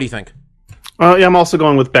 Mark, what do you think? Yeah, I'm also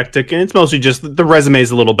going with Bektik, and it's mostly just the resume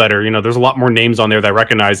is a little better. There's a lot more names on there that I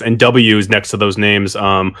recognize, and W's next to those names.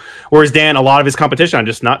 Whereas Dan, a lot of his competition I'm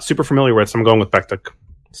just not super familiar with, so I'm going with Bektik.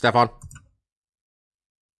 Stefan?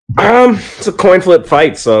 It's a coin flip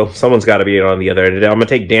fight, so someone's got to be on the other end of it. I'm gonna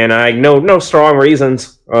take Dan Ige. No strong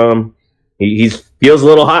reasons. He feels a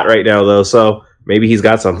little hot right now, though, so maybe he's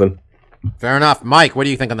got something. Fair enough. Mike, what do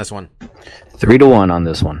you think on this one? 3-1 on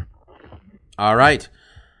this one. All right.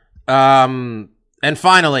 And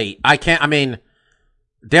finally,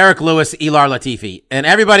 Derek Lewis, Ilar Latifi. And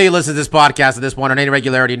everybody who listens to this podcast at this point on any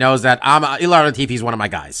regularity knows that Ilar Latifi is one of my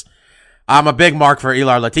guys. I'm a big mark for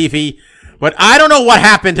Ilar Latifi. But I don't know what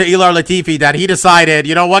happened to Ilar Latifi that he decided,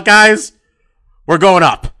 you know what, guys? We're going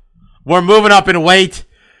up. We're moving up in weight.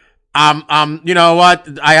 You know what?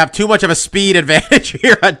 I have too much of a speed advantage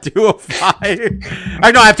here at 205.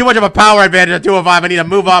 I have too much of a power advantage at 205. I need to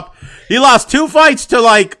move up. He lost 2 fights to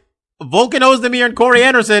Volkan Ozdemir and Corey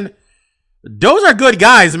Anderson. Those are good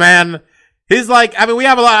guys, man. He's I have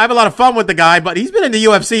a lot of fun with the guy, but he's been in the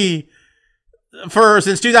UFC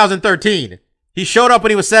since 2013. He showed up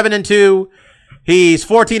when he was 7-2. He's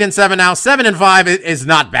 14-7 now. 7-5 is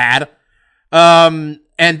not bad. And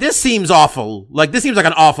this seems awful. This seems like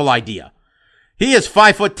an awful idea. He is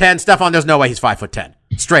 5'10". Stefan, there's no way he's 5'10".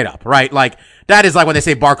 Straight up, right? That is like when they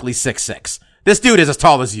say Barkley's 6'6". This dude is as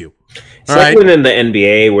tall as you. It's like within the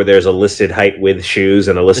NBA where there's a listed height with shoes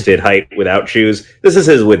and a listed height without shoes. This is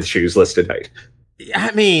his with shoes listed height.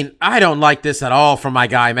 I don't like this at all from my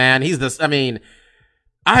guy, man.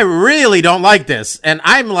 I really don't like this. And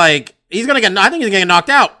I'm I think he's going to get knocked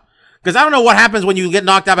out. Because I don't know what happens when you get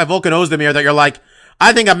knocked out by Volkan Ozdemir that you're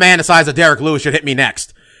I think a man the size of Derek Lewis should hit me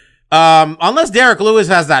next. Unless Derek Lewis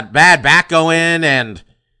has that bad back going and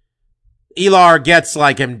Ilar gets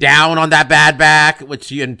him down on that bad back, which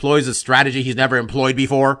he employs a strategy he's never employed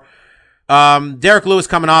before. Derek Lewis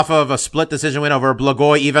coming off of a split decision win over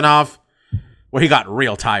Blagoy Ivanov, where he got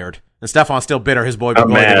real tired. And Stefan's still bitter his boy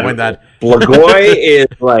Blagoy didn't win that. Blagoy is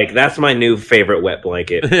that's my new favorite wet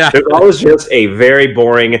blanket. Yeah. There's always just a very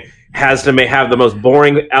boring, has to have the most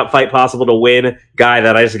boring outfight possible to win guy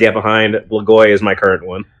that I just get behind. Blagoy is my current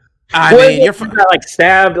one. You're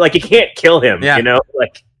stabbed, you can't kill him, yeah.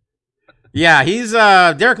 Yeah, he's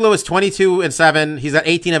Derek Lewis 22-7. He's at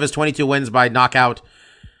 18 of his 22 wins by knockout.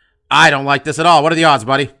 I don't like this at all. What are the odds,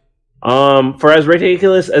 buddy? For as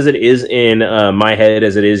ridiculous as it is in my head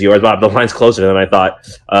as it is yours, Bob, the line's closer than I thought.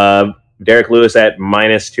 Derek Lewis at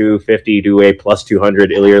minus 250 to a plus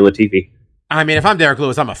 200 Ilir Latifi. If I'm Derek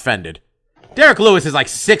Lewis, I'm offended. Derek Lewis is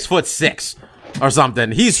 6'6" or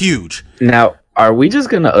something. He's huge. Now, are we just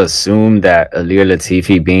gonna assume that Ilir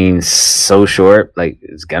Latifi being so short,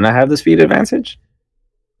 is gonna have the speed advantage?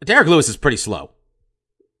 Derek Lewis is pretty slow.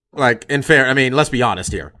 In fair, let's be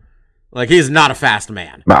honest here. He's not a fast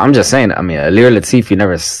man. But I'm just saying, Ilir Latifi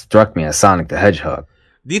never struck me as Sonic the Hedgehog.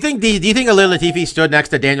 Do you think Ilir Latifi stood next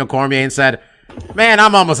to Daniel Cormier and said, man,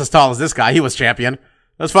 I'm almost as tall as this guy. He was champion.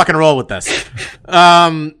 Let's fucking roll with this.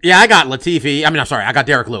 Yeah, I got Latifi. I got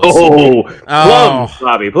Derek Lewis. Plums,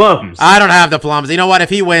 Bobby, plums. I don't have the plums. You know what?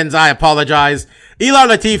 If he wins, I apologize. Ilir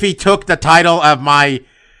Latifi took the title of my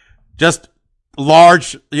just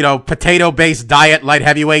large, potato-based diet light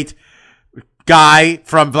heavyweight guy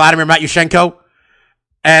from Vladimir Matyushenko.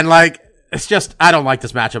 And, it's just, I don't like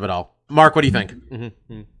this matchup at all. Mark, what do you think?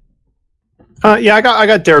 Mm-hmm. Yeah, I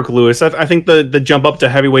got Derek Lewis. I think the jump up to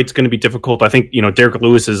heavyweight is going to be difficult. I think Derek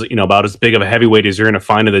Lewis is about as big of a heavyweight as you're going to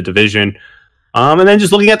find in the division. And then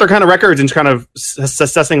just looking at their kind of records and kind of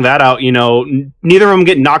assessing that out, neither of them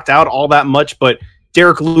get knocked out all that much, but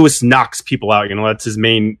Derek Lewis knocks people out. That's his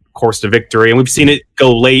main course to victory, and we've seen it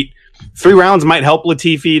go late. 3 rounds might help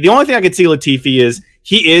Latifi. The only thing I could see Latifi is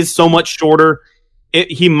he is so much shorter.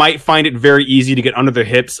 He might find it very easy to get under the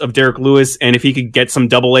hips of Derek Lewis, and if he could get some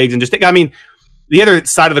double legs and just take, the other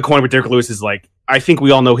side of the coin with Derek Lewis is I think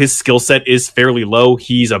we all know his skill set is fairly low.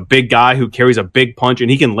 He's a big guy who carries a big punch, and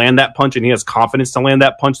he can land that punch, and he has confidence to land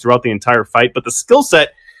that punch throughout the entire fight. But the skill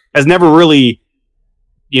set has never really,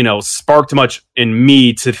 sparked much in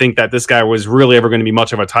me to think that this guy was really ever going to be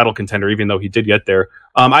much of a title contender, even though he did get there.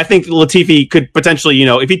 I think Latifi could potentially,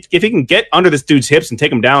 if he can get under this dude's hips and take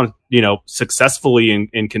him down, successfully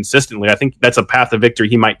and consistently, I think that's a path of victory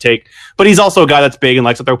he might take. But he's also a guy that's big and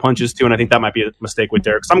likes to throw punches too, and I think that might be a mistake with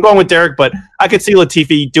Derek. So I'm going with Derek, but I could see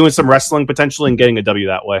Latifi doing some wrestling potentially and getting a W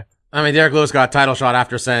that way. Derek Lewis got a title shot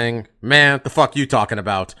after saying, "Man, what the fuck you talking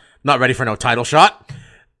about? Not ready for no title shot."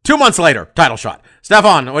 2 months later, title shot.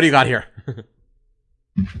 Stefan, what do you got here?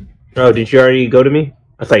 Oh, did you already go to me?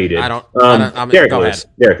 I thought you did. Derek Lewis.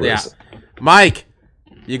 Derek Lewis. Yeah. Mike,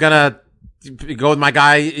 you gonna go with my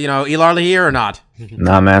guy, Elarly here or not?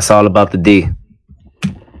 Nah, man, it's all about the D.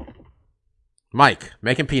 Mike,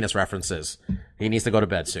 making penis references. He needs to go to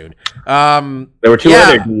bed soon. There were 2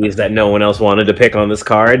 other Ds that no one else wanted to pick on this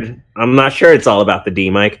card. I'm not sure it's all about the D,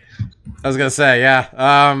 Mike. I was gonna say,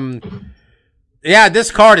 yeah. Yeah, this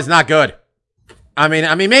card is not good.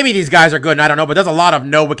 Maybe these guys are good, and I don't know, but there's a lot of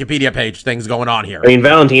no Wikipedia page things going on here.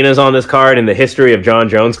 Valentina's on this card. In the history of John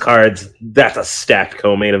Jones cards, that's a stacked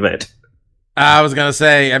co-main event. I was going to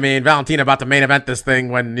say, Valentina about to main event this thing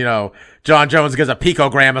when, John Jones gives a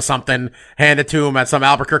picogram or something handed to him at some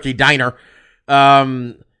Albuquerque diner.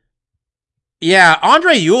 Yeah,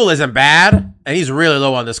 Andre Ewell isn't bad, and he's really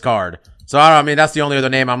low on this card. So, that's the only other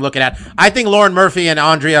name I'm looking at. I think Lauren Murphy and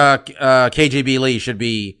Andrea KGB Lee should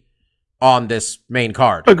be on this main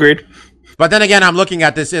card. Agreed. But then again, I'm looking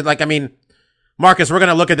at this, Marcus, we're going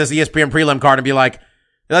to look at this ESPN prelim card and be like,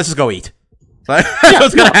 let's just go eat. That's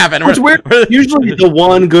what's going to happen. Usually the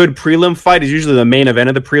one good prelim fight is usually the main event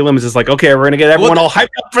of the prelim. Is just okay, we're going to get everyone all hyped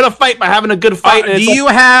up for the fight by having a good fight. Do you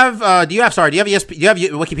have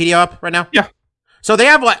Wikipedia up right now? Yeah. So they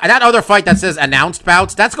have that other fight that says announced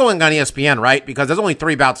bouts. That's going on ESPN, right? Because there's only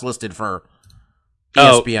 3 bouts listed for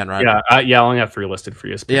ESPN, right? Yeah, I only have 3 listed for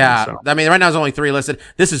ESPN. Yeah, so. right now there's only 3 listed.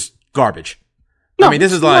 This is garbage. No,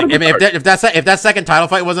 this is if that second title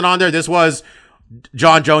fight wasn't on there, this was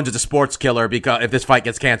John Jones is a sports killer because if this fight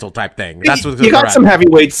gets canceled type thing. That's what you got some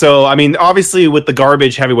heavyweights. So obviously with the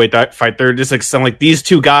garbage heavyweight fight, they're just these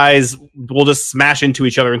 2 guys will just smash into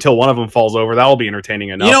each other until one of them falls over. That will be entertaining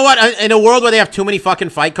enough. You know what? In a world where they have too many fucking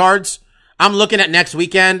fight cards, I'm looking at next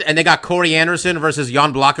weekend and they got Corey Anderson versus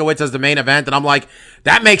Jan Blachowicz as the main event, and I'm like,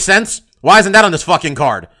 that makes sense. Why isn't that on this fucking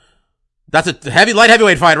card? That's a light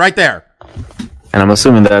heavyweight fight right there. And I'm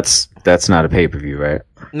assuming that's not a pay-per-view, right?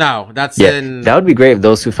 No, that's that would be great if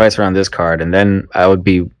those 2 fights were on this card, and then it'd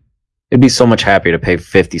be so much happier to pay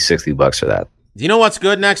 $50-$60 for that. Do you know what's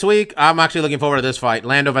good next week? I'm actually looking forward to this fight.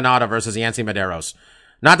 Lando Venata versus Yancy Medeiros.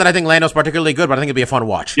 Not that I think Lando's particularly good, but I think it'd be a fun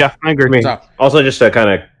watch. Yeah, I agree. Also, just to kind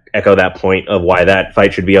of echo that point of why that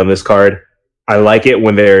fight should be on this card, I like it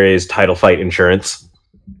when there is title fight insurance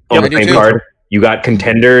on the same card. You got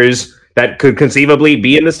contenders that could conceivably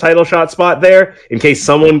be in this title shot spot there in case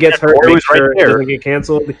someone gets hurt. Make sure it doesn't get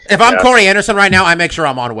canceled. If I'm Corey Anderson right now, I make sure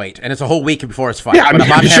I'm on weight, and it's a whole week before his fight. Yeah,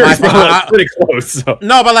 I'm sure it's pretty close. So.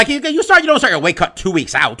 No, but you don't start your weight cut 2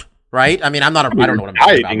 weeks out, right? I don't know what I'm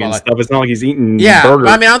talking about. And stuff. It's not like he's eating. Yeah,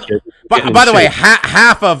 burgers. By the way,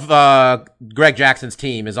 half of Greg Jackson's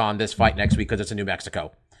team is on this fight next week because it's in New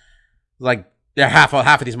Mexico.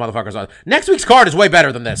 Half of these motherfuckers are. Next week's card is way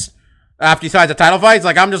better than this. Besides the title fights,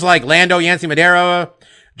 I'm just Lando, Yancy Medeiros,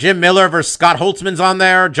 Jim Miller versus Scott Holtzman's on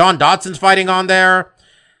there. John Dodson's fighting on there.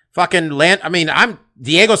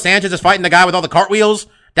 Diego Sanchez is fighting the guy with all the cartwheels.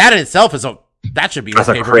 That in itself that should be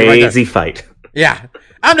a crazy fight. Yeah.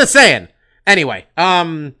 I'm just saying. Anyway,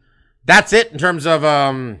 that's it in terms of,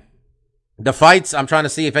 the fights. I'm trying to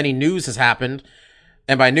see if any news has happened.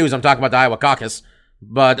 And by news, I'm talking about the Iowa caucus,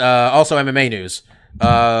 but, also MMA news.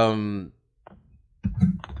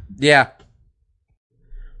 Yeah.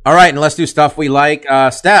 All right, and let's do stuff we like.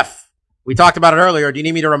 Steph, we talked about it earlier. Do you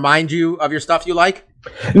need me to remind you of your stuff you like?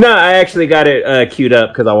 No, I actually got it queued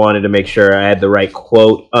up because I wanted to make sure I had the right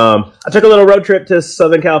quote. I took a little road trip to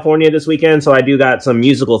Southern California this weekend, so I do got some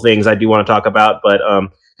musical things I do want to talk about, but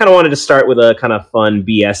kind of wanted to start with a kind of fun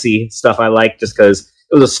BS-y stuff I like just because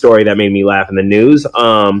it was a story that made me laugh in the news.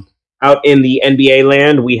 Out in the NBA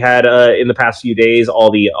land, we had, in the past few days,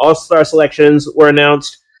 all the All-Star selections were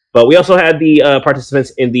announced. But we also had the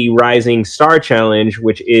participants in the Rising Star Challenge,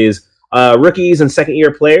 which is Rookies and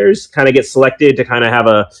second-year players kind of get selected to kind of have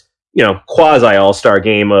a quasi all-star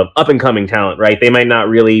game of up-and-coming talent, right? They might not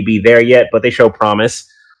really be there yet, but they show promise.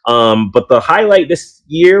 But the highlight this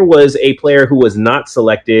year was a player who was not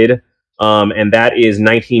selected, and that is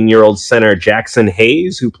 19-year-old center Jackson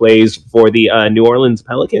Hayes, who plays for the New Orleans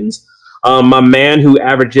Pelicans. My man who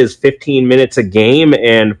averages 15 minutes a game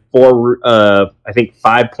and 5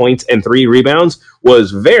 points and 3 rebounds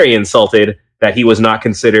was very insulted that he was not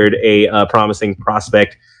considered a promising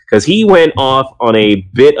prospect, because he went off on a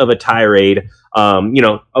bit of a tirade. A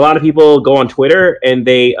lot of people go on Twitter and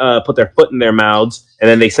they put their foot in their mouths and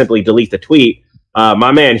then they simply delete the tweet.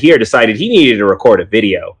 My man here decided he needed to record a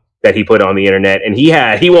video that he put on the internet, and he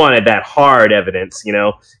wanted that hard evidence. He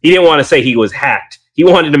didn't want to say he was hacked. He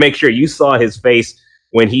wanted to make sure you saw his face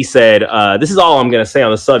when he said, this is all I'm going to say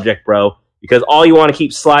on the subject, bro, because all you want to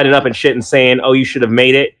keep sliding up and shit and saying, oh, you should have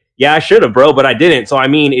made it. Yeah, I should have, bro, but I didn't. So, I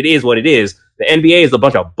mean, it is what it is. The NBA is a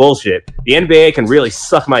bunch of bullshit. The NBA can really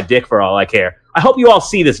suck my dick for all I care. I hope you all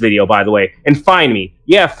see this video, by the way, and find me.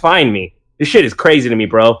 Yeah, find me. This shit is crazy to me,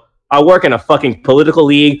 bro. I work in a fucking political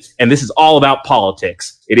league, and this is all about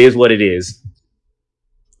politics. It is what it is.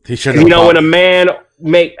 He should. When a man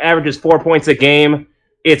averages 4 points a game,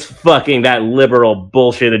 it's fucking that liberal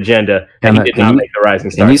bullshit agenda. And he did not make the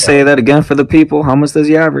Rising Star. Can you say that again for the people? How much does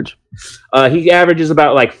he average? He averages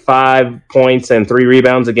about like 5 points and 3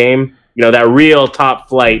 rebounds a game. That real top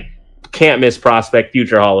flight, can't miss prospect,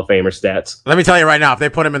 future Hall of Famer stats. Let me tell you right now, if they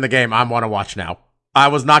put him in the game, I want to watch now. I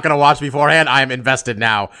was not going to watch beforehand. I am invested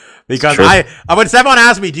now because when someone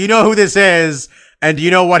asked me, do you know who this is? And do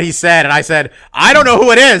you know what he said? And I said, I don't know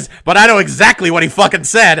who it is, but I know exactly what he fucking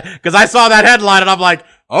said because I saw that headline and I'm like,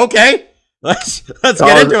 okay, let's get into it,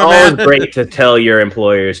 man. It's always great to tell your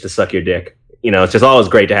employers to suck your dick. It's just always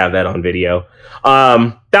great to have that on video.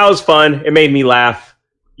 That was fun. It made me laugh.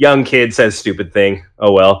 Young kid says stupid thing.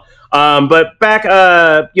 Oh, well. But back,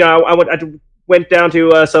 I went down to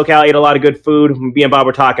SoCal, ate a lot of good food. Me and Bob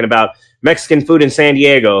were talking about Mexican food in San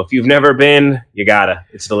Diego. If you've never been, you gotta.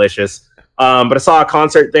 It's delicious. But I saw a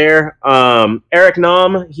concert there. Eric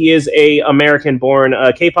Nam, he is a American-born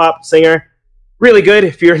K-pop singer. Really good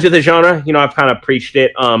if you're into the genre. I've kind of preached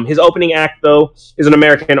it. His opening act, though, is an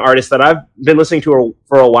American artist that I've been listening to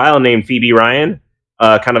for a while named Phoebe Ryan.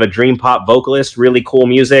 Kind of a dream pop vocalist, really cool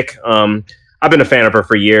music. I've been a fan of her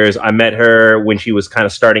for years. I met her when she was kind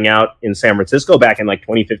of starting out in San Francisco back in like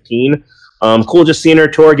 2015. Cool just seeing her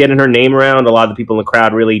tour, getting her name around. A lot of the people in the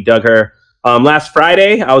crowd really dug her. Last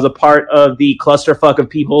Friday, I was a part of the clusterfuck of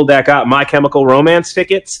people that got My Chemical Romance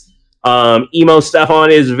tickets. Emo Stefan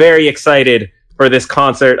is very excited for this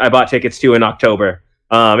concert I bought tickets to in October.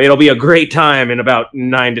 It'll be a great time in about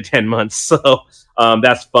 9 to 10 months. So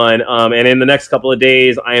that's fun. And in the next couple of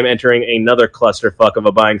days, I am entering another clusterfuck of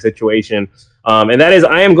a buying situation. And that is,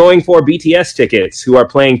 I am going for BTS tickets, who are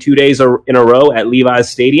playing 2 days in a row at Levi's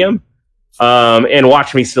Stadium. And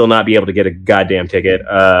watch me still not be able to get a goddamn ticket.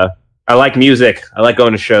 I like music. I like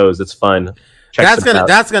going to shows. It's fun.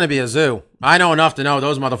 That's gonna be a zoo. I know enough to know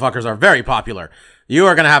those motherfuckers are very popular. You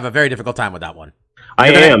are gonna have a very difficult time with that one. I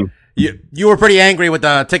am. You were pretty angry with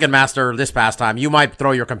the Ticketmaster this past time. You might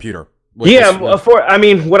throw your computer. Yeah,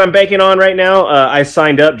 what I'm banking on right now, I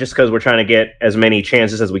signed up just because we're trying to get as many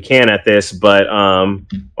chances as we can at this. But one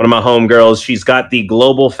of my homegirls, she's got the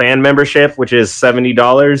global fan membership, which is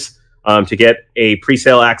 $70 to get a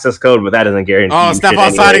pre-sale access code, but that isn't guaranteed. Oh,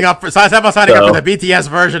 Stefan's signing up for the BTS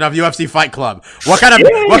version of UFC Fight Club. What kind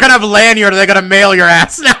of lanyard are they gonna mail your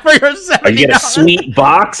ass now for your $70? You get a sweet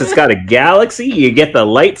box. It's got a galaxy. You get the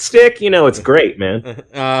light stick. It's great, man.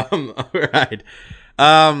 All right.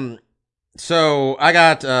 So I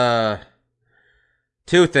got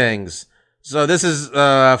 2 things. So this is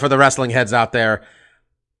for the wrestling heads out there.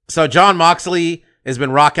 So Jon Moxley has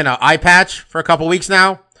been rocking an eye patch for a couple weeks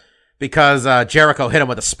now because Jericho hit him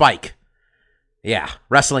with a spike. Yeah,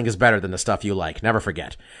 wrestling is better than the stuff you like. Never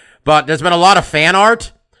forget. But there's been a lot of fan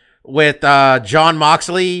art with Jon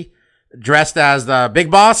Moxley dressed as the Big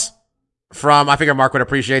Boss from, I figure Mark would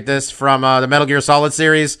appreciate this, from the Metal Gear Solid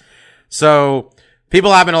series. So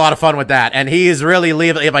people are having a lot of fun with that. And he is really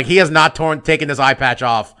he has not taken this eye patch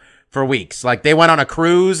off for weeks. Like, they went on a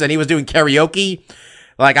cruise and he was doing karaoke.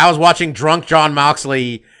 Like, I was watching drunk Jon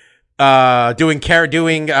Moxley doing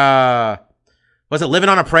was it Living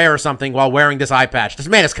on a Prayer or something while wearing this eye patch. This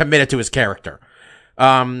man is committed to his character.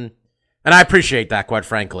 And I appreciate that, quite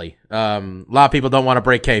frankly. A lot of people don't want to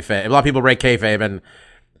break kayfabe. A lot of people break kayfabe, and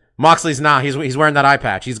Moxley's not. He's wearing that eye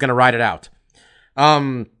patch. He's going to ride it out.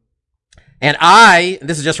 And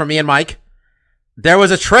this is just from me and Mike, there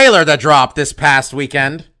was a trailer that dropped this past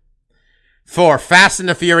weekend for Fast and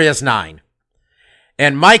the Furious 9.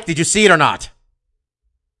 And Mike, did you see it or not?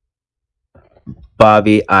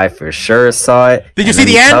 Bobby, I for sure saw it. Did you see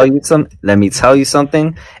the end? Let me tell you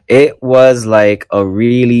something. It was like a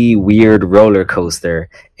really weird roller coaster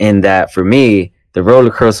in that for me, the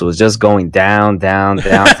roller coaster was just going down, down,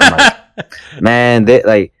 down. From man,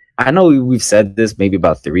 I know we've said this maybe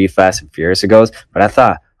about 3 Fast and Furious ago, but I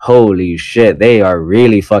thought, holy shit, they are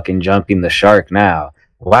really fucking jumping the shark now.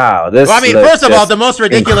 Wow, this. Well, I mean, first of all, the most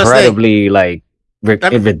ridiculous incredibly, thing.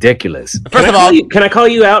 Ridiculous. First of all, can I call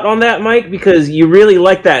you out on that, Mike? Because you really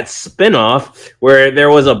like that spin-off where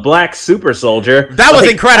there was a black super soldier. That was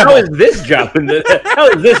incredible. How is this jumping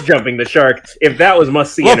the shark? If that was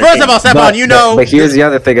must see. Well, first of all, Stefan, but here's the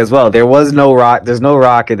other thing as well. There was no Rock. There's no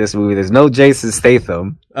Rock in this movie. There's no Jason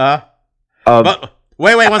Statham. But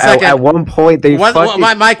wait, 1 second. At one point,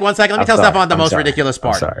 Mike, 1 second. Let me tell Stefan the most ridiculous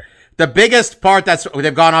part. I'm sorry. The biggest part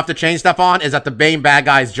they've gone off the chain stuff on is that the main bad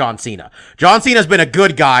guy is John Cena. John Cena's been a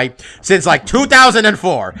good guy since like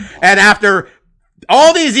 2004. And after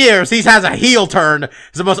all these years, he has a heel turn.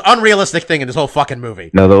 It's the most unrealistic thing in this whole fucking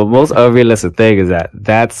movie. No, the most unrealistic thing is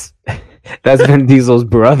that's Vin Diesel's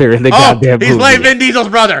brother in the goddamn movie. He's playing Vin Diesel's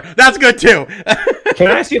brother. That's good too. Can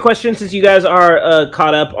I ask you a question since you guys are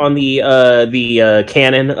caught up on the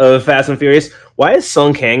canon of Fast and Furious? Why is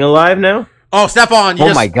Sung Kang alive now? Oh, Stefan!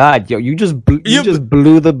 My God, yo, you just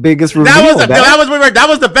blew the biggest reveal. That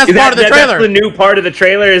was the best part of the trailer. That's the new part of the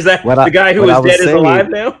trailer. Is that the guy who was dead is alive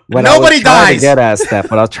now? Nobody dies. What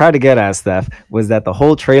I was trying to get at, Steph, was that the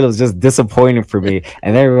whole trailer was just disappointing for me,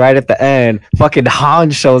 and then right at the end, fucking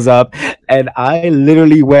Han shows up, and I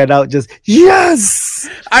literally went out just yes.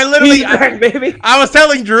 I was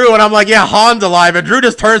telling Drew, and I'm like, yeah, Han's alive, and Drew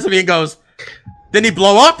just turns to me and goes, "Didn't he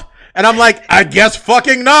blow up?" And I'm like, I guess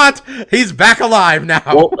fucking not. He's back alive now.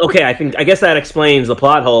 Well, okay, I guess that explains the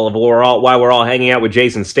plot hole of why we're all hanging out with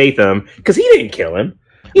Jason Statham, because he didn't kill him.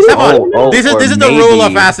 This is the rule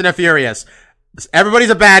of Fast and the Furious.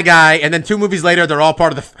 Everybody's a bad guy, and then 2 movies later, they're all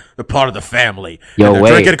part of the family. Yo, and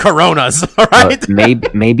they're drinking Coronas. All right.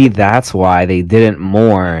 Maybe that's why they didn't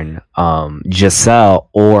mourn Giselle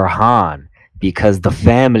or Han. Because the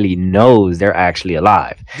family knows they're actually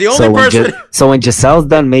alive. The only person. So when Giselle's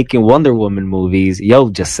done making Wonder Woman movies,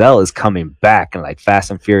 Giselle is coming back in like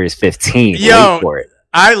Fast and Furious 15. Wait for it.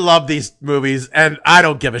 I love these movies, and I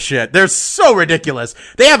don't give a shit. They're so ridiculous.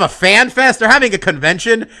 They have a fan fest. They're having a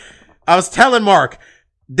convention. I was telling Mark,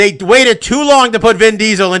 they waited too long to put Vin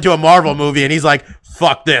Diesel into a Marvel movie, and he's like,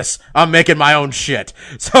 fuck this. I'm making my own shit.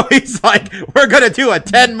 So he's like, we're going to do a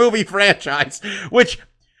 10-movie franchise, which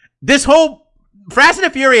this whole Fast and the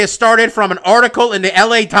Furious started from an article in the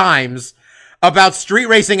LA Times about street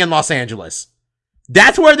racing in Los Angeles.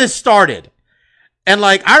 That's where this started. And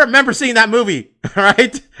like, I remember seeing that movie,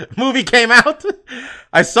 right? Movie came out.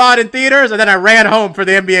 I saw it in theaters and then I ran home for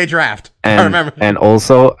the NBA draft. I remember. And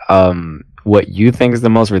also, what you think is the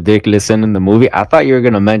most ridiculous scene in the movie, I thought you were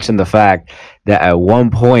going to mention the fact that at one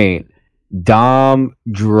point, Dom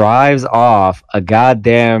drives off a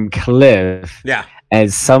goddamn cliff. Yeah.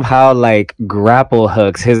 And somehow, like, grapple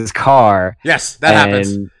hooks his car. Yes, that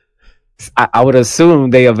happens. I would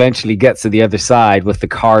assume they eventually get to the other side with the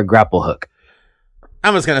car grapple hook.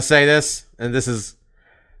 I'm just going to say this, and this is...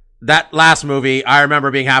 That last movie, I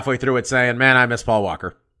remember being halfway through it saying, man, I miss Paul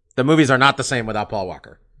Walker. The movies are not the same without Paul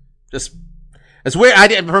Walker. It's weird.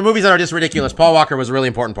 For movies that are just ridiculous, Paul Walker was a really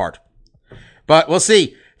important part. But we'll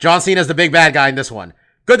see. John Cena's the big bad guy in this one.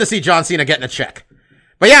 Good to see John Cena getting a check.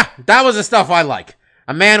 But yeah, that was the stuff I like.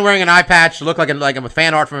 A man wearing an eye patch, looked like a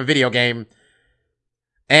fan art from a video game,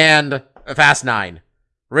 and Fast 9.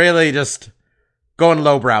 Really just going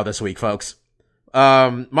lowbrow this week, folks.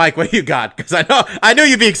 Mike, what do you got? Because I knew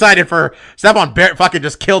you'd be excited for Stephon Barrett fucking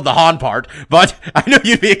just killed the Han part, but I knew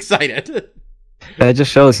you'd be excited. That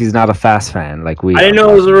just shows he's not a Fast fan like we. I didn't know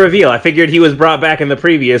it was a reveal. I figured he was brought back in the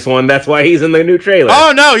previous one. That's why he's in the new trailer.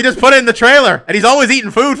 Oh no, he just put it in the trailer, and he's always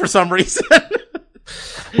eating food for some reason.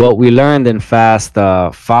 Well, we learned in Fast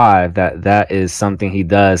 5 that is something he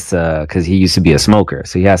does because he used to be a smoker,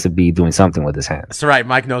 so he has to be doing something with his hands. That's right.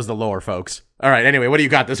 Mike knows the lore, folks. All right. Anyway, what do you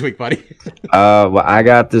got this week, buddy? What I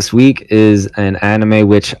got this week is an anime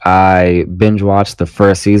which I binge watched the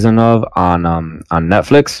first season of on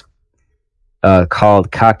Netflix,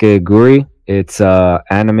 called Kakegurui. It's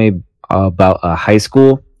anime about a high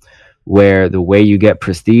school where the way you get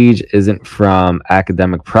prestige isn't from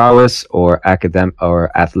academic prowess or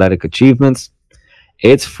athletic achievements.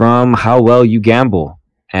 It's from how well you gamble.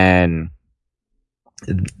 And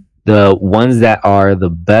the ones that are the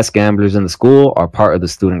best gamblers in the school are part of the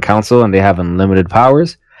student council, and they have unlimited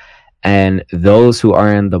powers. and those who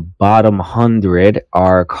are in the bottom 100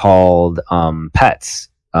 are called pets.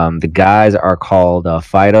 The guys are called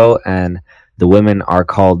Fido, and the women are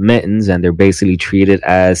called Mittens, and they're basically treated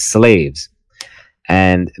as slaves.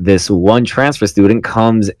 And this one transfer student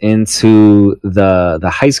comes into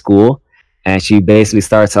the high school, and she basically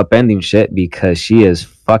starts upending shit because she is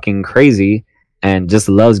fucking crazy and just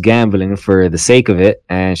loves gambling for the sake of it.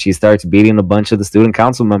 And she starts beating a bunch of the student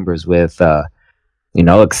council members with,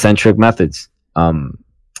 eccentric methods.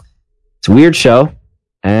 It's a weird show,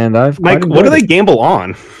 and Mike, what do they gamble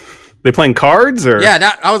on? They playing cards or?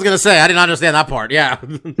 Yeah, I was gonna say I didn't understand that part. Yeah.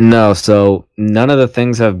 No, so none of the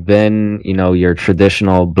things have been, your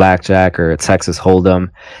traditional blackjack or Texas Hold'em.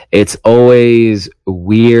 It's always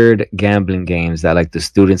weird gambling games that like the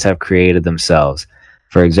students have created themselves.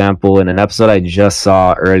 For example, in an episode I just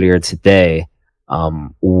saw earlier today,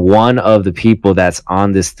 one of the people that's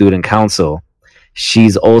on this student council,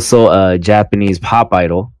 she's also a Japanese pop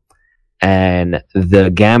idol. And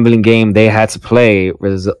the gambling game they had to play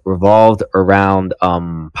revolved around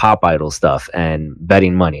pop idol stuff and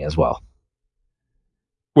betting money as well.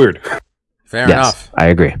 Weird. Fair enough. I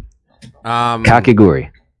agree.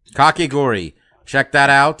 Kakiguri. Check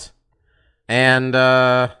that out. And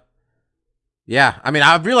I mean,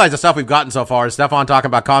 I've realized the stuff we've gotten so far is Stefan talking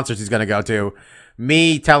about concerts he's going to go to,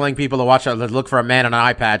 me telling people to look for a man on an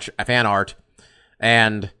eye patch, a fan art,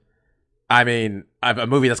 and I mean, I have a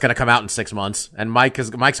movie that's going to come out in 6 months, and Mike's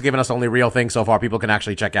given us the only real thing so far people can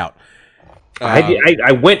actually check out.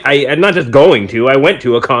 I'm not just going to. I went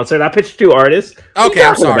to a concert. I pitched 2 artists. Okay,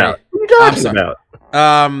 I'm sorry. What are you talking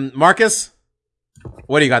about? Marcus,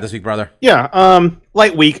 what do you got this week, brother? Yeah,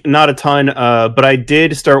 light week, not a ton, but I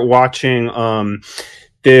did start watching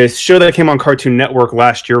this show that came on Cartoon Network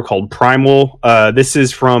last year called Primal. This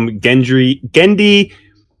is from Genndy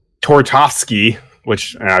Tartakovsky,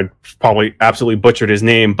 which I probably absolutely butchered his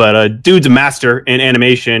name, but dude's a master in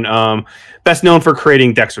animation. Best known for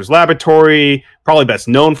creating Dexter's Laboratory, probably best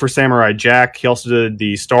known for Samurai Jack. He also did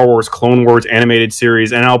the Star Wars Clone Wars animated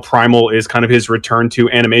series, and now Primal is kind of his return to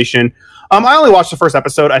animation. I only watched the first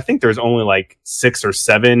episode. I think there's only like 6 or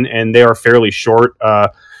 7, and they are fairly short.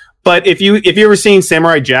 But if you ever seen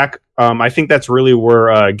Samurai Jack, I think that's really where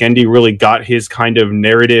Genndy really got his kind of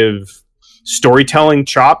narrative storytelling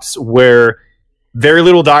chops, where very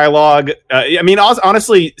little dialogue. I mean,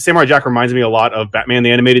 honestly, Samurai Jack reminds me a lot of Batman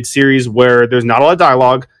the Animated Series, where there's not a lot of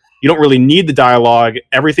dialogue. You don't really need the dialogue.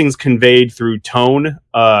 Everything's conveyed through tone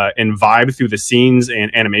and vibe through the scenes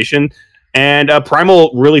and animation. And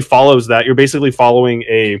Primal really follows that. You're basically following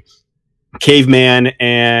a caveman,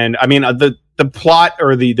 and I mean, the plot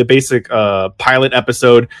or the basic pilot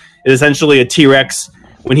episode is essentially a T-Rex.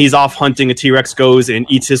 When he's off hunting, a T-Rex goes and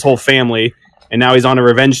eats his whole family. And now he's on a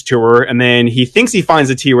revenge tour, and then he thinks he finds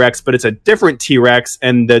a T-Rex, but it's a different T-Rex,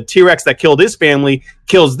 and the T-Rex that killed his family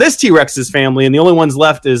kills this T-Rex's family, and the only ones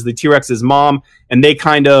left is the T-Rex's mom, and they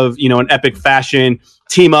kind of, in epic fashion,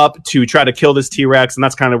 team up to try to kill this T-Rex, and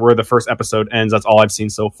that's kind of where the first episode ends. That's all I've seen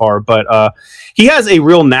so far, but he has a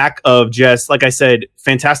real knack of just, like I said,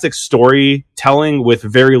 fantastic storytelling with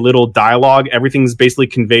very little dialogue. Everything's basically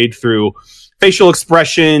conveyed through facial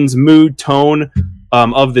expressions, mood, tone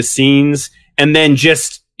of the scenes. And then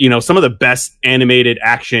just, some of the best animated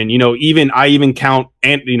action, I even count,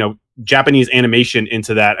 Japanese animation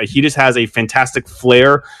into that. He just has a fantastic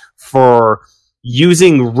flair for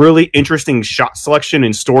using really interesting shot selection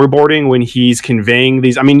and storyboarding when he's conveying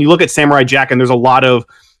these. I mean, you look at Samurai Jack and there's a lot of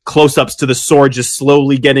close-ups to the sword just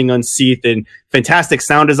slowly getting unsheathed, and fantastic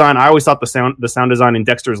sound design. I always thought the sound design in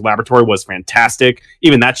Dexter's Laboratory was fantastic.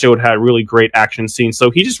 Even that show had really great action scenes.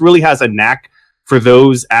 So he just really has a knack for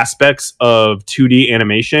those aspects of 2D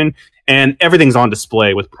animation, and everything's on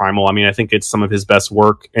display with Primal. I mean, I think it's some of his best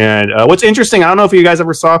work. And what's interesting, I don't know if you guys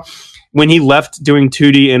ever saw, when he left doing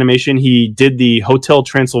 2D animation, he did the Hotel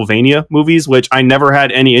Transylvania movies, which I never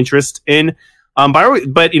had any interest in.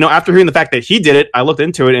 But after hearing the fact that he did it, I looked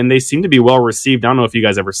into it, and they seem to be well received. I don't know if you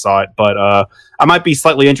guys ever saw it, but I might be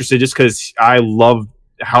slightly interested just because I love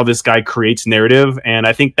how this guy creates narrative, and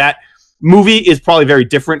I think that movie is probably very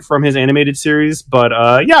different from his animated series, but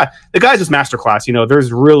the guy's just masterclass.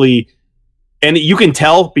 There's really, and you can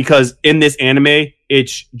tell because in this anime,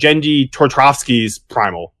 it's Genndy Tartakovsky's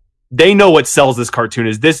Primal. They know what sells this cartoon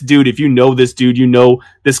is this dude. If you know this dude, you know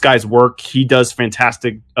this guy's work. He does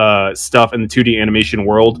fantastic stuff in the 2D animation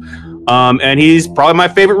world, and he's probably my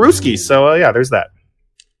favorite Ruski. So there's that.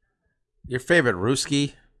 Your favorite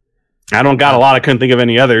Ruski? I don't got a lot. I couldn't think of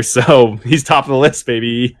any others, so he's top of the list,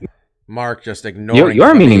 baby. Mark just ignoring. You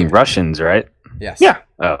are meaning Russians, right? Yes. Yeah.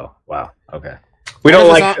 Oh, wow. Okay. We What don't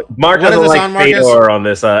is like this on- Mark what is doesn't this like on, Marcus? Fedor on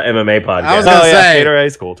this MMA podcast. I was gonna say- Fedor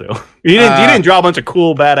is cool too. You didn't draw a bunch of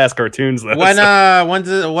cool badass cartoons though.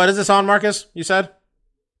 What is this on, Marcus? You said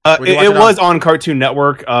It was on Cartoon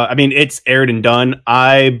Network. I mean, it's aired and done.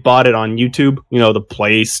 I bought it on YouTube, the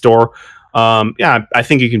Play Store. Yeah, I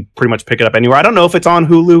think you can pretty much pick it up anywhere. I don't know if it's on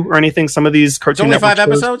Hulu or anything. Some of these it's Cartoon only Network 5 shows.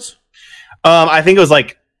 episodes. I think it was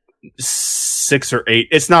like 6 or 8.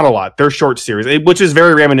 It's not a lot. They're short series, which is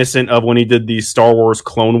very reminiscent of when he did the Star Wars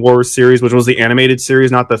Clone Wars series, which was the animated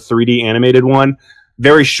series, not the 3D animated one.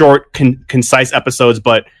 Very short, concise episodes,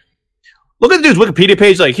 but look at the dude's Wikipedia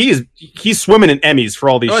page. Like he's swimming in Emmys for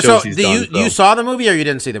all these shows he's done. You saw the movie or you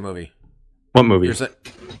didn't see the movie? What movie?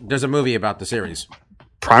 There's a movie about the series.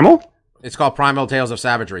 Primal? It's called Primal Tales of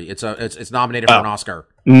Savagery. It's nominated for an Oscar.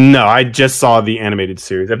 No, I just saw the animated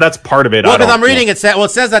series. If that's part of it, Well, because I'm reading it.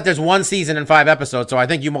 It says that there's 1 season and 5 episodes. So I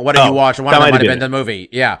think what did you watch? One of them might have been the movie.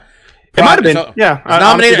 Yeah, it might have been. Yeah, it's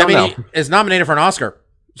nominated. I mean, it's nominated for an Oscar.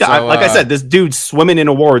 Yeah, so, like I said, this dude's swimming in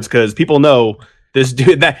awards because people know this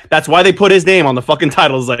dude. That's why they put his name on the fucking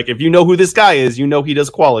titles. Like, if you know who this guy is, you know he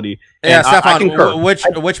does quality. Yeah, and Stefan, I concur. which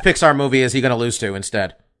Pixar movie is he going to lose to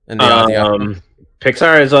instead?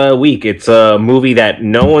 Pixar is weak. It's a movie that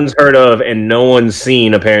no one's heard of and no one's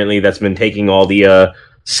seen, apparently, that's been taking all the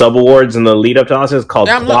sub-awards and the lead-up to Oscars called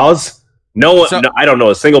Klaus. I don't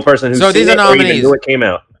know a single person who's seen it or even knew it came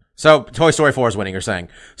out. So Toy Story 4 is winning, you're saying.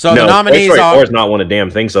 So no, the nominees Toy Story are... 4 has not won a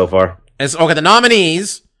damn thing so far. Okay, the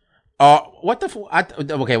nominees are... What the...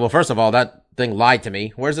 Okay, well, first of all, that thing lied to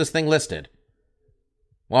me. Where's this thing listed?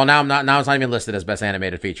 Well, now it's not even listed as Best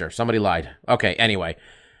Animated Feature. Somebody lied. Okay, anyway.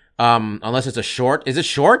 Unless it's a short. Is it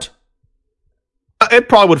short? It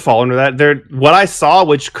probably would fall under that. What I saw,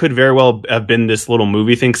 which could very well have been this little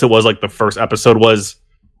movie thing, because it was like the first episode was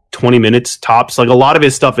 20 minutes tops. Like a lot of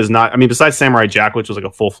his stuff is not. I mean, besides Samurai Jack, which was like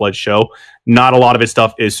a full-fledged show, not a lot of his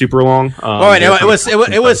stuff is super long.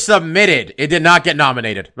 It was submitted. It did not get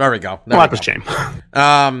nominated. There we go. That's a shame.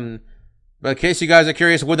 But in case you guys are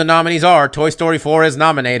curious what the nominees are, Toy Story 4 is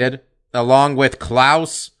nominated, along with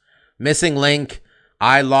Klaus, Missing Link,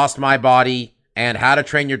 I Lost My Body, and How to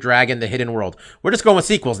Train Your Dragon, The Hidden World. We're just going with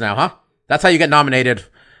sequels now, huh? That's how you get nominated.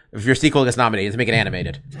 If your sequel gets nominated, to make it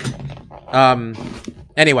animated.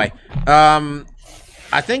 Anyway,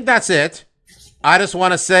 I think that's it. I just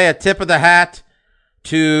want to say a tip of the hat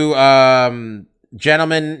to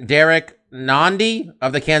gentleman Derek Nandi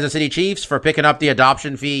of the Kansas City Chiefs for picking up the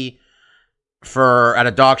adoption fee at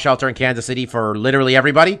a dog shelter in Kansas City for literally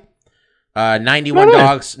everybody. 91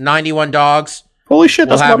 dogs. Holy shit,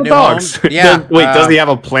 that's a lot of dogs. Yeah. Does he have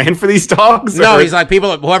a plan for these dogs? No, he's like,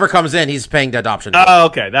 whoever comes in, he's paying the adoption. Oh,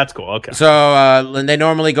 okay. That's cool. Okay. So, they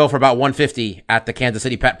normally go for about $150 at the Kansas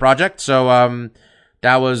City Pet Project. So,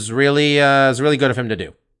 that was really good of him to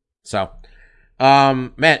do. So,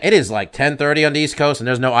 man, it is like 10:30 on the East Coast and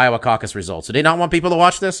there's no Iowa caucus results. So, do they not want people to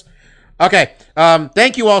watch this? Okay.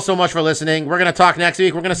 Thank you all so much for listening. We're going to talk next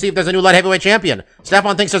week. We're going to see if there's a new light heavyweight champion.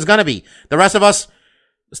 Stefan thinks there's going to be. The rest of us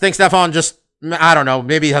think Stefan just, I don't know,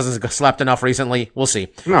 maybe he hasn't slept enough recently. We'll see.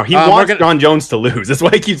 No, he wants John Jones to lose. That's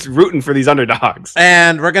why he keeps rooting for these underdogs.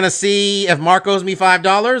 And we're going to see if Mark owes me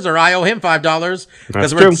 $5 or I owe him $5.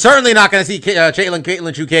 Because we're certainly not going to see Caitlin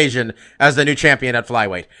Chukasian as the new champion at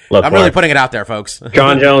flyweight. I'm really putting it out there, folks.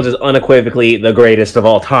 John Jones is unequivocally the greatest of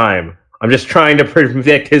all time. I'm just trying to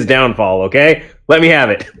predict his downfall, okay? Let me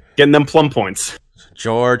have it. Getting them plum points.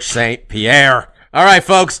 George St. Pierre. All right,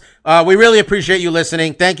 folks. We really appreciate you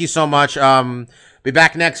listening. Thank you so much. Be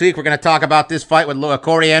back next week. We're going to talk about this fight with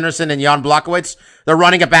Corey Anderson and Jan Blachowicz. They're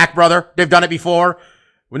running it back, brother. They've done it before.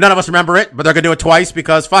 None of us remember it, but they're going to do it twice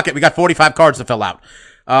because fuck it. We got 45 cards to fill out.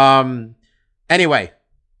 Anyway,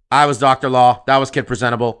 I was Dr. Law. That was Kid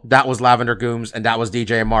Presentable. That was Lavender Gooms. And that was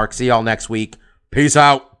DJ and Mark. See y'all next week. Peace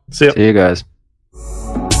out. See you guys.